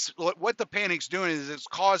 because what the panic's doing is it's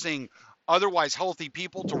causing otherwise healthy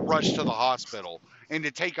people to rush to the hospital and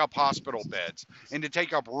to take up hospital beds and to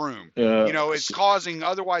take up room. yeah, It's causing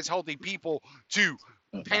otherwise healthy people to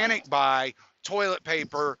panic buy toilet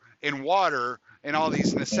paper and water and all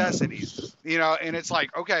these necessities. And it's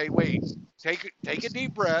like, okay, wait, take a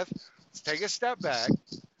deep breath, let's take a step back.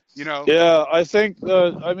 You know, yeah. I think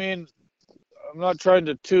I mean, I'm not trying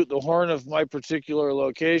to toot the horn of my particular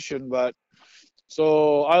location, but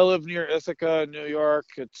so I live near Ithaca, New York.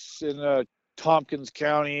 It's in Tompkins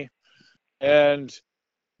County, and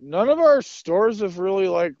none of our stores have really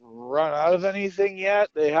like run out of anything yet.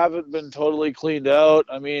 They haven't been totally cleaned out.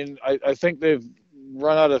 I mean, I think they've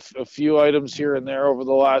run out of a few items here and there over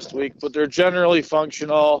the last week, but they're generally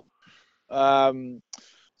functional. Um,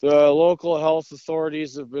 the local health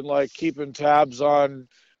authorities have been like keeping tabs on,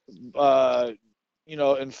 uh,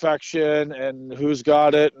 infection and who's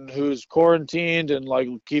got it and who's quarantined and like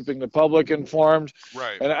keeping the public informed.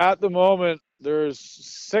 right. And at the moment, there's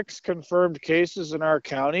 6 confirmed cases in our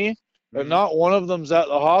county, and Hmm. not one of them's at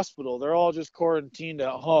the hospital. They're all just quarantined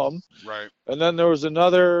at home. Right. And then there was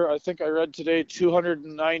another, I think I read today,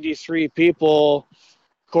 293 people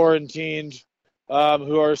quarantined,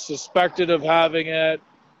 who are suspected of having it.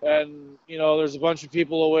 And, there's a bunch of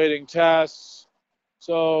people awaiting tests.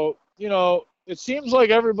 So, it seems like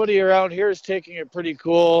everybody around here is taking it pretty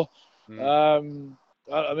cool. Mm. I mean,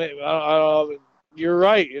 I don't know. You're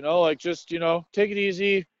right, like just, take it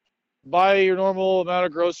easy, buy your normal amount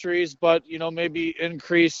of groceries, but, maybe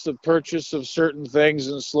increase the purchase of certain things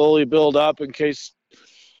and slowly build up in case,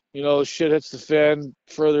 shit hits the fan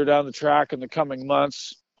further down the track in the coming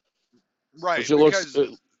months, Right. which it looks.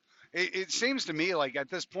 Because it seems to me like at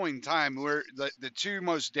this point in time, we're the two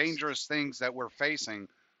most dangerous things that we're facing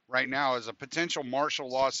right now is a potential martial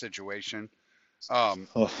law situation, um,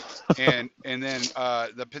 and then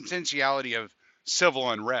the potentiality of civil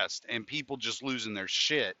unrest and people just losing their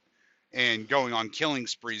shit and going on killing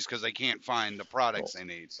sprees because they can't find the products they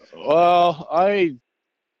need. Well,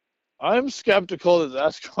 I'm skeptical that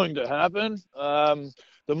that's going to happen.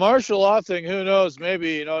 The martial law thing, who knows?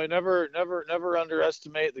 Maybe, you never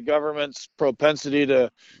underestimate the government's propensity to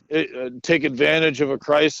take advantage of a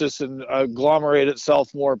crisis and agglomerate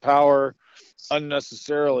itself more power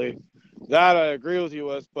unnecessarily. That I agree with you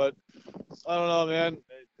with, but I don't know, man.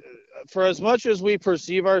 For as much as we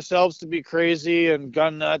perceive ourselves to be crazy and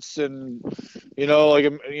gun nuts and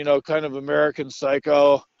like kind of American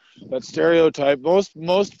psycho, that stereotype,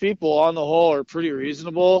 most people on the whole are pretty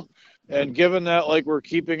reasonable. And given that like we're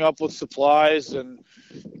keeping up with supplies and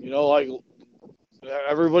like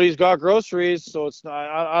everybody's got groceries, so it's not.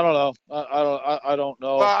 I don't know. I don't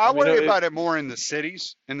Well, know. I I mean, worry about it more in the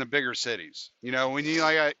cities, in the bigger cities. When you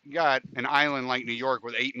like got an island like New York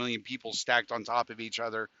with 8 million people stacked on top of each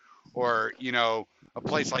other, or a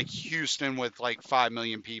place like Houston with like 5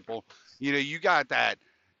 million people. You got that.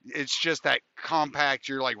 It's just that compact.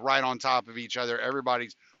 You're like right on top of each other.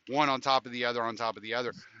 Everybody's one on top of the other on top of the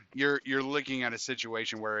other. You're looking at a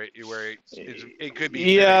situation where it could be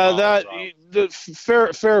very yeah, volatile.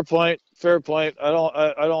 fair point. Fair point. I don't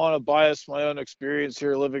want to bias my own experience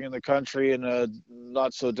here living in the country in a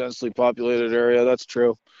not so densely populated area. That's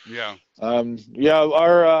true. Yeah. Yeah,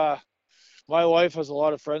 our my wife has a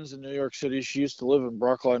lot of friends in New York City. She used to live in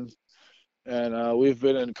Brooklyn, and we've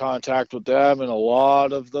been in contact with them, and a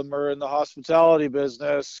lot of them are in the hospitality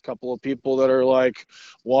business. A couple of people that are like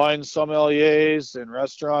wine sommeliers and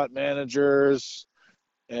restaurant managers,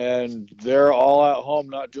 and they're all at home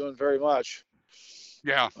not doing very much.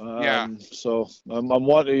 Yeah, yeah, So I'm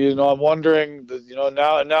wondering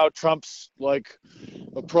that, now Trump's like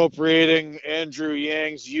appropriating Andrew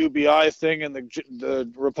Yang's UBI thing, and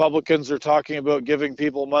the Republicans are talking about giving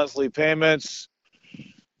people monthly payments.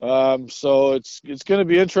 So it's going to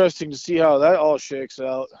be interesting to see how that all shakes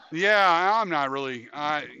out. yeah. I'm not really.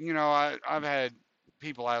 I've had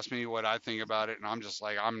people ask me what I think about it, and I'm just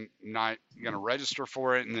like, I'm not gonna register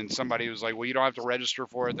for it. And then somebody was like, well, you don't have to register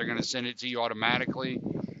for it. They're gonna send it to you automatically.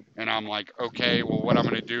 And I'm like, okay, well, what I'm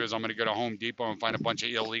gonna do is I'm gonna go to Home Depot and find a bunch of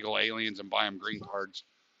illegal aliens and buy them green cards.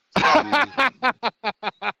 You know.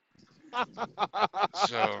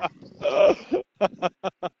 So.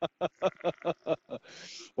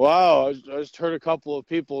 Wow, I just heard a couple of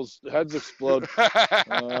people's heads explode.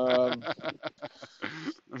 Um,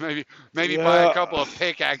 maybe buy a yeah. couple of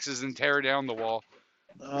pickaxes and tear down the wall.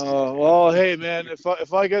 Well, hey man,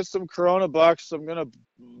 if I get some Corona bucks, I'm gonna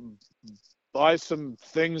buy some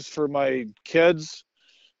things for my kids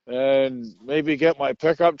and maybe get my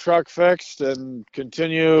pickup truck fixed and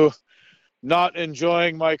continue not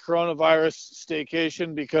enjoying my coronavirus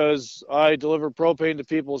staycation because I deliver propane to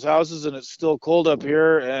people's houses and it's still cold up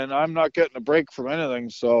here and I'm not getting a break from anything.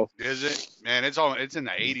 So Is it? Man, it's in the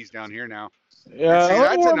 80s down here now. And see,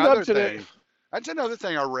 yeah, it warmed up today. That's another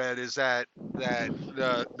thing I read is that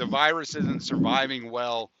the virus isn't surviving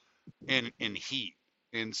well in heat.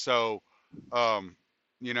 And so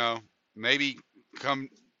you know, maybe come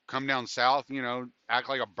come down south, act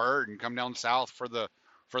like a bird and come down south for the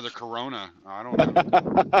corona. I don't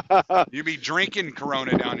know. You'd be drinking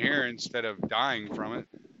corona down here instead of dying from it.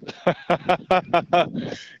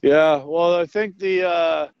 Yeah, well, I think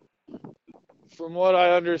from what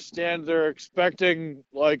I understand, they're expecting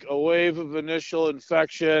like a wave of initial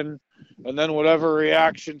infection, and then whatever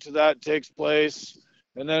reaction to that takes place,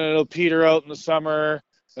 and then it'll peter out in the summer,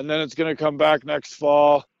 and then it's going to come back next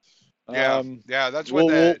fall. Yeah, yeah, that's what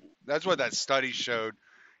We'll, we'll that study showed.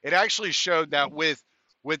 It actually showed that with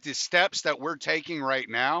the steps that we're taking right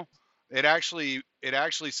now, it actually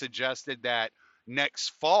suggested that next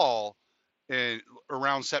fall,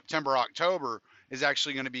 around September October, is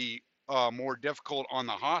actually going to be more difficult on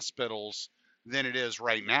the hospitals than it is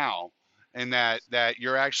right now, and that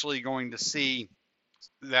you're actually going to see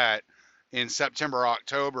that in September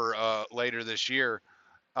October later this year,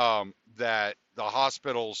 that the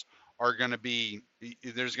hospitals are going to be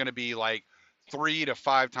there's going to be like 3 to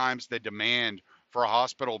 5 times the demand for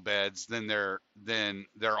hospital beds than there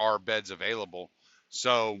are beds available.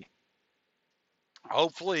 So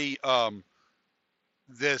hopefully,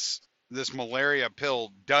 this malaria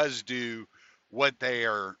pill does do what they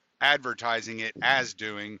are advertising it as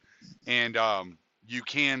doing, and you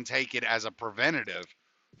can take it as a preventative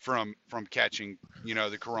from catching the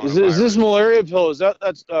is this coronavirus. malaria pill?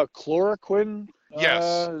 That's chloroquine?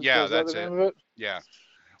 Yes, yeah, Is that the that's name it. of it? Yeah.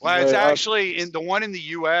 Well, it's Right. actually in the one in the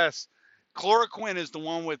U.S. Chloroquine is the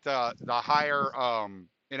one with the higher.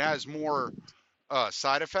 It has more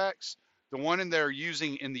side effects. The one they're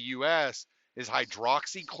using in the U.S. is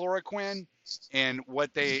hydroxychloroquine, and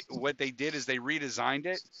what they did is they redesigned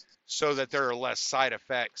it so that there are less side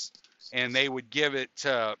effects, and they would give it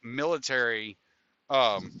to military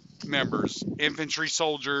members, infantry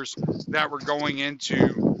soldiers that were going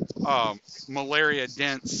into malaria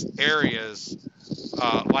dense areas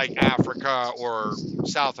like Africa or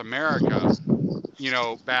South America,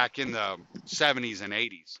 back in the 70s and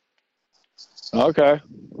 80s. Okay.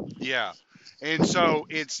 Yeah. And so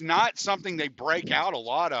it's not something they break out a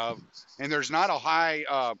lot of, and there's not a high,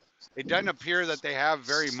 it doesn't appear that they have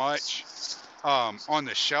very much on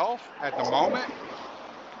the shelf at the moment.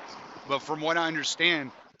 But from what I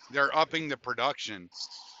understand, they're upping the production.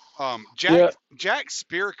 Jack Yeah. Jack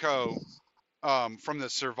Spirko, from the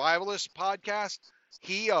Survivalist podcast,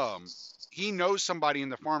 he knows somebody in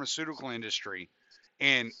the pharmaceutical industry,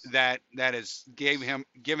 and that has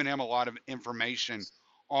given him a lot of information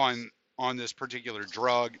on this particular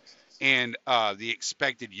drug and the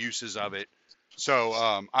expected uses of it. So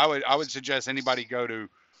I would suggest anybody go to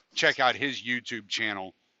check out his YouTube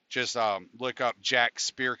channel. Just look up Jack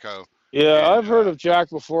Spirko, Yeah, and I've heard of Jack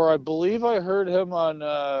before. I believe I heard him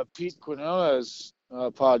on Pete Quinones'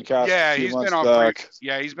 podcast a yeah, few he's been months on free. back.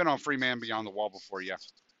 Yeah, he's been on Free Man Beyond the Wall before. Yeah.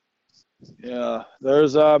 Yeah,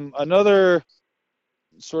 there's another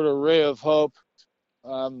sort of ray of hope.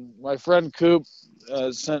 My friend Coop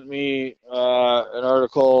sent me an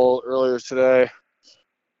article earlier today,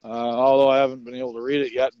 although I haven't been able to read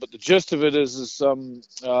it yet. But the gist of it is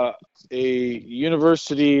a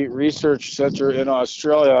university research center in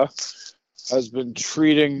Australia has been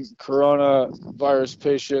treating coronavirus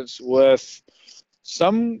patients with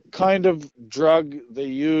some kind of drug they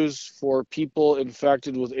use for people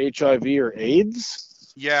infected with HIV or AIDS.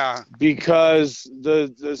 Yeah. Because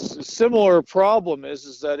the similar problem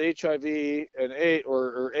is that HIV and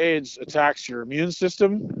AIDS attacks your immune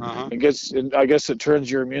system Uh-huh. and I guess it turns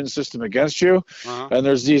your immune system against you. Uh-huh. And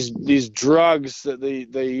there's these drugs that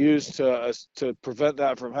they use to prevent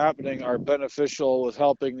that from happening are beneficial with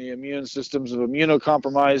helping the immune systems of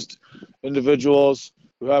immunocompromised individuals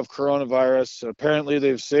who have coronavirus. Apparently,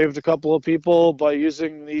 they've saved a couple of people by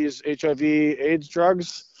using these HIV/AIDS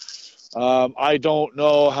drugs. I don't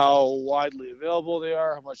know how widely available they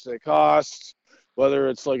are, how much they cost, whether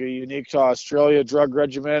it's like a unique to Australia drug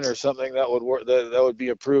regimen or something that would work that would be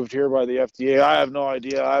approved here by the FDA. I have no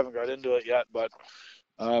idea. I haven't got into it yet, but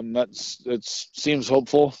it seems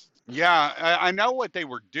hopeful. Yeah, I know what they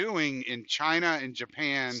were doing in China and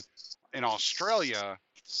Japan and Australia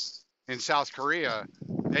and South Korea.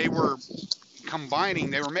 They were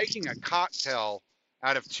they were making a cocktail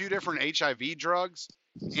out of two different HIV drugs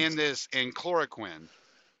and chloroquine,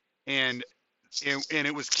 and and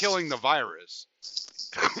it was killing the virus.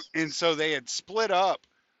 And so they had split up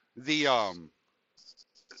the um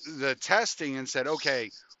the testing and said, okay,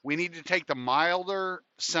 we need to take the milder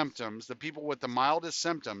symptoms, the people with the mildest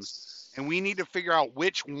symptoms, and we need to figure out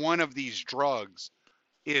which one of these drugs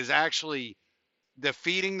is actually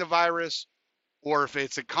defeating the virus, or if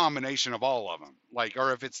it's a combination of all of them, like,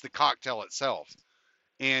 or if it's the cocktail itself.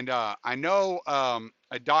 And I know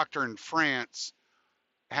a doctor in France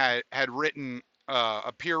had written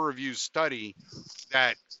a peer-reviewed study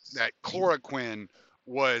that chloroquine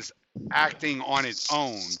was acting on its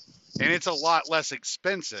own, and it's a lot less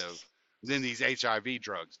expensive than these HIV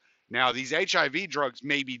drugs. Now, these HIV drugs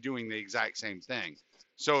may be doing the exact same thing,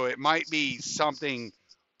 so it might be something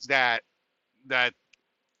that that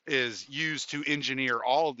is used to engineer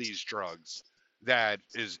all of these drugs that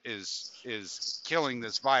is killing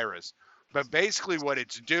this virus. But basically, what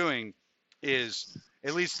it's doing is,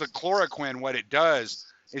 at least the chloroquine, what it does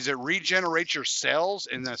is it regenerates your cells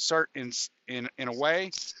in a certain in a way,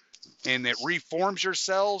 and it reforms your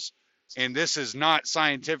cells. And this is not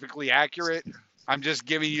scientifically accurate. I'm just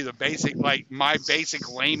giving you the basic, like my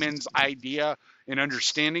basic layman's idea and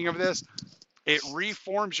understanding of this. It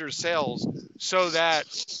reforms your cells so that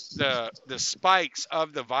the spikes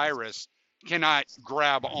of the virus cannot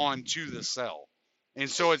grab onto the cell, and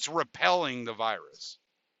so it's repelling the virus.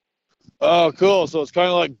 Oh, cool. So it's kind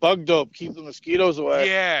of like bug dope, keep the mosquitoes away.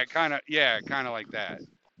 Yeah, kind of like that.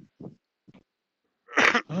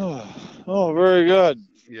 Oh, very good.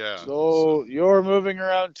 Yeah. So you're moving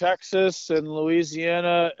around Texas and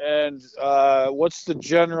Louisiana, and what's the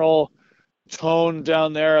general tone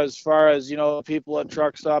down there as far as, people at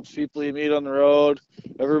truck stops, people you meet on the road?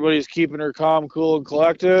 Everybody's keeping her calm, cool, and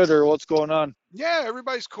collected, or what's going on? Yeah,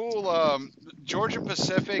 everybody's cool. Georgia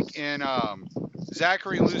Pacific in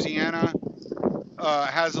Zachary, Louisiana,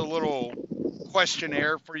 has a little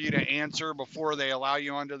questionnaire for you to answer before they allow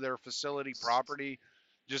you onto their facility property.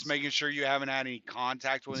 Just making sure you haven't had any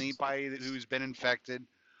contact with anybody who's been infected.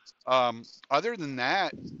 Other than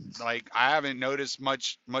that, like, I haven't noticed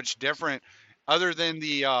much different, other than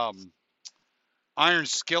the iron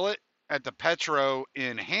skillet at the Petro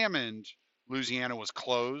in Hammond, Louisiana was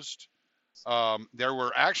closed. There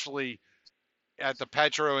were actually, at the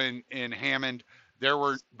Petro in Hammond,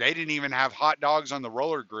 they didn't even have hot dogs on the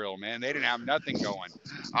roller grill, man. They didn't have nothing going.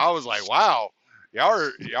 I was like, wow,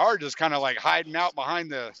 y'all are just kind of like hiding out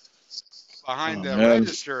behind the Oh, man.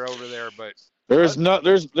 register over there. But There's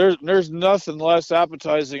nothing less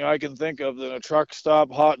appetizing I can think of than a truck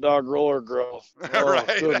stop hot dog roller grill. Oh,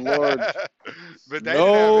 right. good Lord. But they didn't have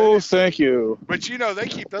No, anything. thank you. But they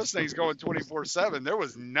keep those things going 24/7. There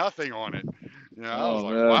was nothing on it. I was Oh,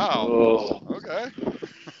 like, man. wow, Oh. okay.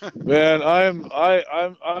 Man,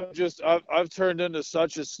 I've turned into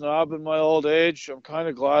such a snob in my old age. I'm kind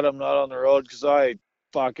of glad I'm not on the road because I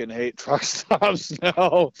fucking hate truck stops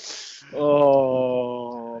now.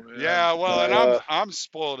 Oh, man. Yeah, well, and I'm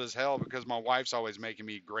spoiled as hell because my wife's always making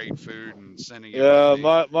me great food and sending it Yeah, with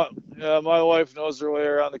me. my wife knows her way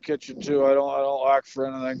around the kitchen too. I don't lack for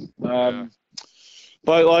anything. Yeah.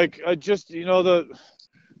 But like I just the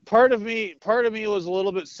part of me was a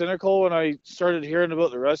little bit cynical when I started hearing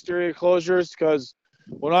about the rest area closures, because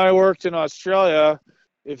when I worked in Australia,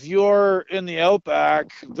 if you're in the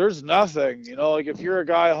outback, there's nothing. Like if you're a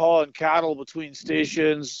guy hauling cattle between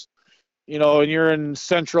stations, and you're in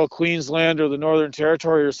central Queensland or the Northern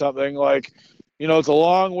Territory or something, like, it's a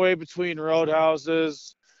long way between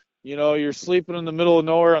roadhouses. You're sleeping in the middle of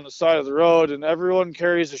nowhere on the side of the road, and everyone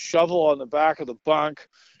carries a shovel on the back of the bunk.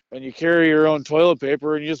 and you carry your own toilet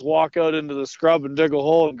paper, and you just walk out into the scrub and dig a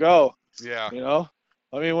hole and go. Yeah. You know,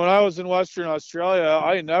 I mean, when I was in Western Australia,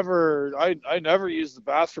 I never used the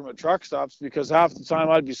bathroom at truck stops because half the time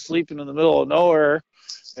I'd be sleeping in the middle of nowhere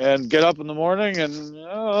and get up in the morning and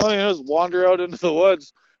just wander out into the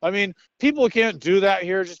woods. I mean, people can't do that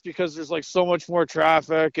here just because there's like so much more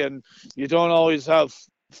traffic and you don't always have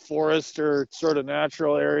forest or sort of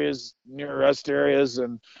natural areas near rest areas.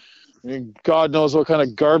 And I mean, God knows what kind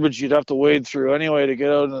of garbage you'd have to wade through anyway to get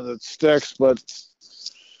out into the sticks. But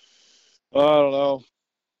I don't know.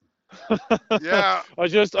 Yeah.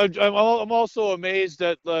 I'm also amazed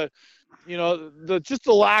at the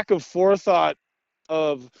lack of forethought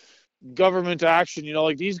of government action.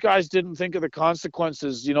 Like these guys didn't think of the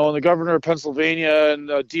consequences. And the governor of Pennsylvania and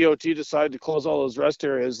DOT decided to close all those rest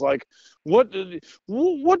areas. Like, what did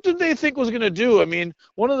they think was going to do? I mean,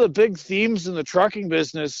 one of the big themes in the trucking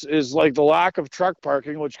business is like the lack of truck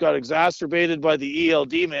parking, which got exacerbated by the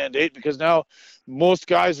ELD mandate because now most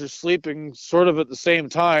guys are sleeping sort of at the same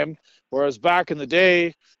time. Whereas back in the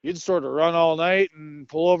day, you'd sort of run all night and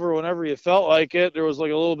pull over whenever you felt like it. There was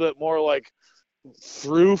like a little bit more like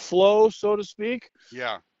through flow, so to speak.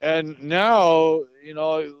 Yeah. And now,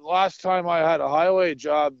 last time I had a highway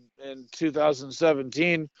job in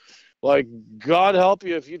 2017, like God help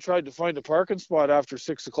you if you tried to find a parking spot after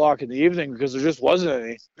 6 o'clock in the evening because there just wasn't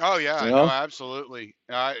any. Oh yeah, You no, know? absolutely.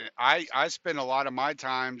 I spend a lot of my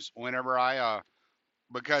times whenever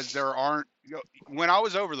because there aren't when I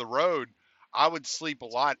was over the road, I would sleep a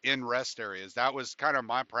lot in rest areas. That was kind of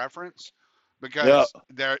my preference Yeah, because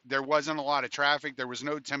there wasn't a lot of traffic. There was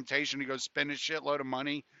no temptation to go spend a shitload of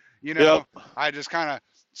money. yeah, I just kind of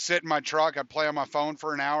sit in my truck. I'd play on my phone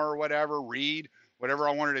for an hour or whatever, read whatever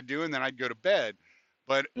I wanted to do, and then I'd go to bed.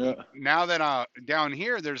 But yeah. now that down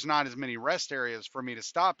here, there's not as many rest areas for me to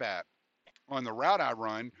stop at on the route I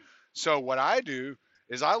run. So what I do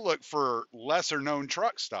is I look for lesser known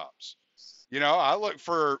truck stops. I look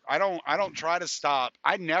for I don't try to stop.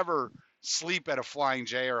 I never sleep at a Flying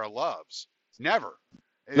J or a Love's. Never.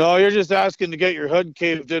 It, No, you're just asking to get your hood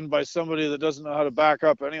caved in by somebody that doesn't know how to back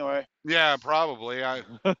up anyway. yeah, probably.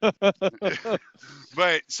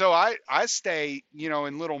 But so I stay,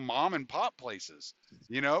 in little mom and pop places,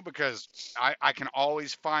 because I can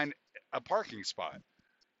always find a parking spot,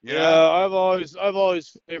 you know? Yeah, I've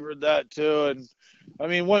always favored that too. And I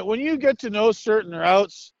mean, when you get to know certain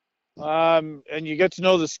routes, and you get to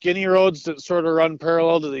know the skinny roads that sort of run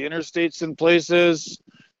parallel to the interstates in places,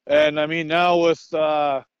 and I mean now with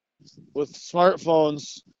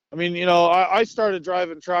smartphones, I mean, I started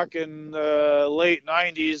driving truck in the late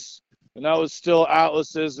 '90s, and that was still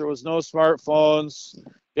atlases. There was no smartphones.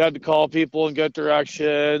 You had to call people and get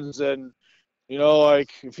directions, and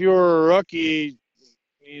like if you were a rookie,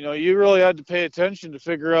 you really had to pay attention to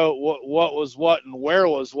figure out what was what and where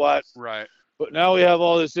was what. Right. But now we have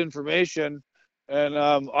all this information, and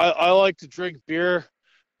I like to drink beer.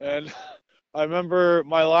 And I remember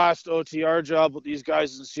my last OTR job with these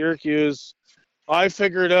guys in Syracuse. I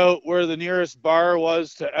figured out where the nearest bar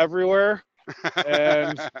was to everywhere.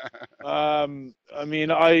 And I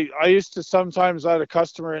mean, I used to sometimes I had a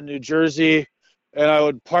customer in New Jersey, and I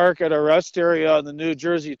would park at a rest area on the New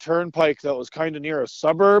Jersey Turnpike that was kind of near a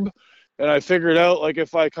suburb. And I figured out like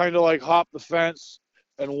if I kind of like hopped the fence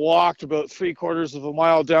and walked about 3/4 of a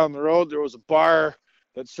mile down the road, there was a bar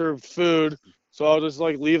that served food. So I'll just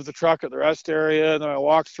like leave the truck at the rest area, and then I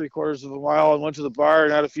walked 3/4 of a mile and went to the bar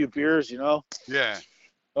and had a few beers. Yeah.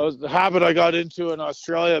 That was the habit I got into in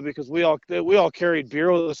Australia because we all carried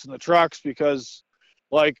beer with us in the trucks because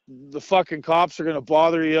like the fucking cops are gonna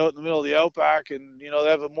bother you out in the middle of the outback, and they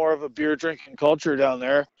have more of a beer drinking culture down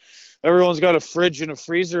there. Everyone's got a fridge and a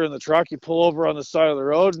freezer in the truck. You pull over on the side of the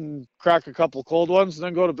road and crack a couple cold ones, and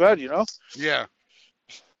then go to bed. Yeah.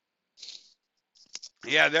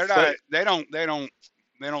 Yeah, they're So, not they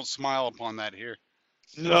don't smile upon that here.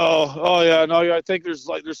 no, oh yeah, no. I think there's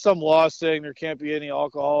some law saying there can't be any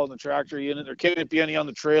alcohol in the tractor unit. There can't be any on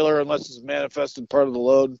the trailer unless it's manifested part of the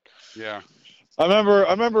load. Yeah. I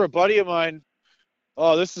remember a buddy of mine.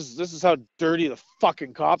 Oh, this is how dirty the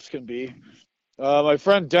fucking cops can be. My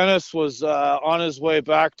friend Dennis was on his way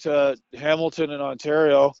back to Hamilton in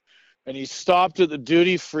Ontario, and he stopped at the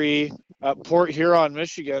duty free at Port Huron,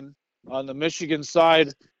 Michigan, on the Michigan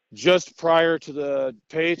side, just prior to the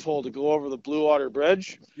pay toll to go over the Blue Water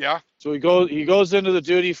Bridge. Yeah. So he goes into the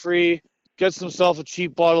duty free, gets himself a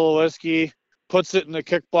cheap bottle of whiskey, puts it in the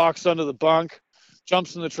kick box under the bunk,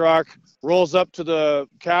 jumps in the truck, rolls up to the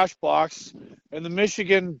cash box, and the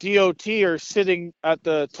Michigan DOT are sitting at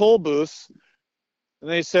the toll booth. And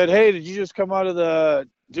they said, "Hey, did you just come out of the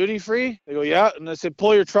duty free? They go, yeah. And I said,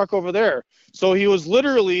 pull your truck over there. So he was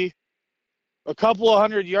literally a couple of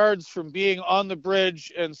 100 yards from being on the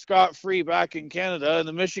bridge and scot free back in Canada. And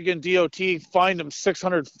the Michigan DOT fined him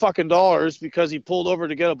 $600 because he pulled over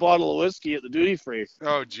to get a bottle of whiskey at the duty free.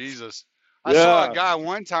 Oh Jesus! I saw a Yeah. guy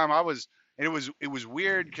one time. And it was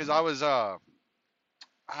weird because I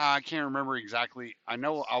can't remember exactly. I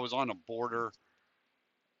know I was on a border.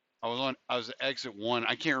 I was at exit one.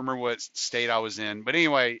 I can't remember what state I was in, but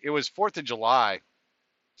anyway, it was 4th of July,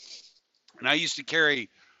 and I used to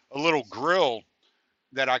carry a little grill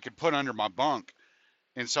that I could put under my bunk.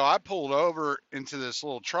 And so I pulled over into this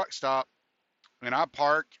little truck stop, and I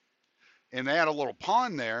parked, and they had a little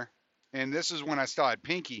pond there. And this is when I still had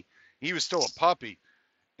Pinky. He was still a puppy.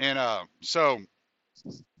 And so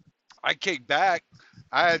I kicked back.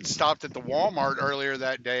 I had stopped at the Walmart earlier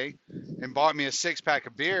that day and bought me a 6-pack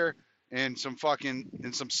of beer and some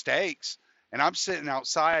steaks. And I'm sitting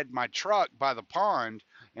outside my truck by the pond,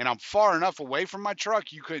 and I'm far enough away from my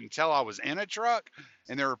truck you couldn't tell I was in a truck.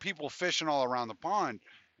 And there were people fishing all around the pond,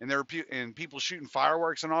 and people shooting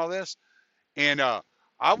fireworks and all this. And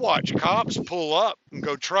I watched cops pull up and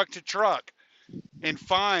go truck to truck and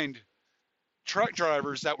find truck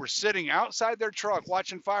drivers that were sitting outside their truck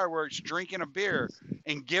watching fireworks, drinking a beer,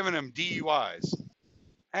 and giving them DUIs.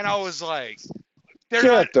 And I was like, they're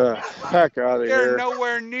not, Get the heck out of they're here.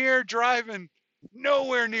 nowhere near driving.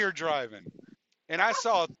 And I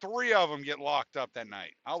saw 3 of them get locked up that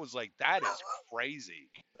night. I was like, that is crazy.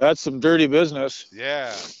 That's some dirty business.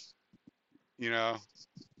 Yeah, you know,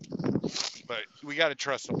 but we got to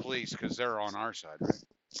trust the police because they're on our side, right?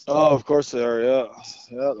 Oh, of course they are. Yeah.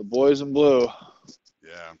 Yeah. The boys in blue.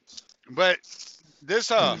 Yeah. But this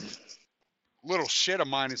little shit of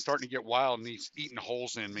mine is starting to get wild and he's eating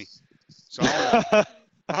holes in me. So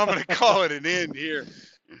I'm gonna call it an end here.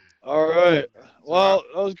 All right. Well,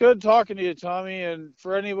 it was good talking to you, Tommy. And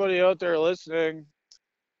for anybody out there listening,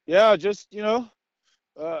 yeah, just,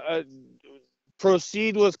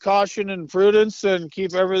 proceed with caution and prudence and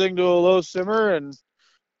keep everything to a low simmer. And,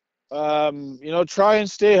 try and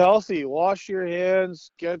stay healthy. Wash your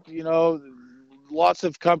hands. Lots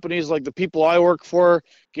of companies like the people I work for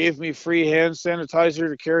gave me free hand sanitizer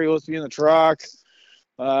to carry with me in the truck.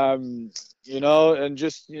 And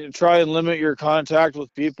just try and limit your contact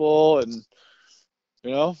with people, and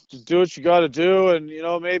just do what you got to do. And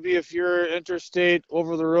maybe if you're an interstate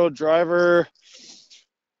over the road driver,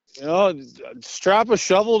 strap a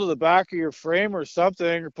shovel to the back of your frame or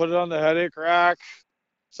something, or put it on the headache rack,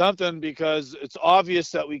 something, because it's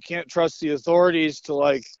obvious that we can't trust the authorities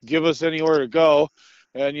to give us anywhere to go.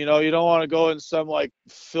 And you don't want to go in some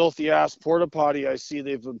filthy ass porta potty I see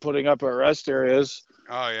they've been putting up at rest areas.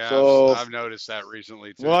 Oh yeah, So I've noticed that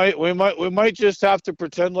recently too. we might just have to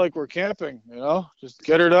pretend like we're camping, just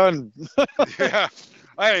get her done. Yeah.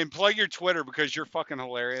 Hey, and plug your Twitter because you're fucking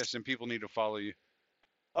hilarious and people need to follow you.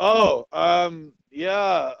 Oh, on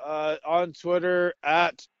Twitter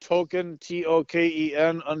at token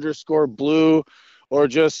TOKEN_blue, or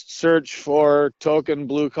just search for token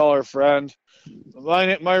blue collar friend.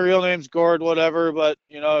 My real name's Gord, whatever, but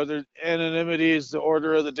anonymity is the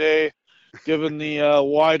order of the day, given the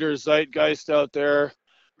wider zeitgeist out there.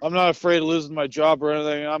 I'm not afraid of losing my job or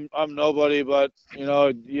anything. I'm nobody, but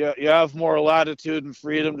you have more latitude and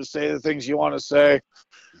freedom to say the things you want to say,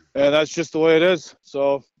 and that's just the way it is.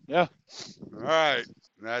 So yeah. All right,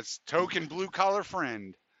 that's token blue collar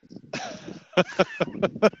friend.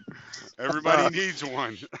 Everybody needs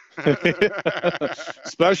one.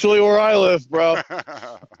 Especially where I live, bro.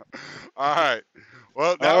 All right.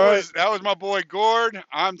 Well, that was my boy Gord.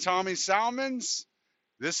 I'm Tommy Salmons.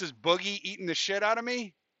 This is Boogie eating the shit out of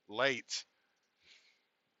me. Late.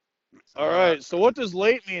 All right. So what does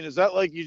late mean? Is that like you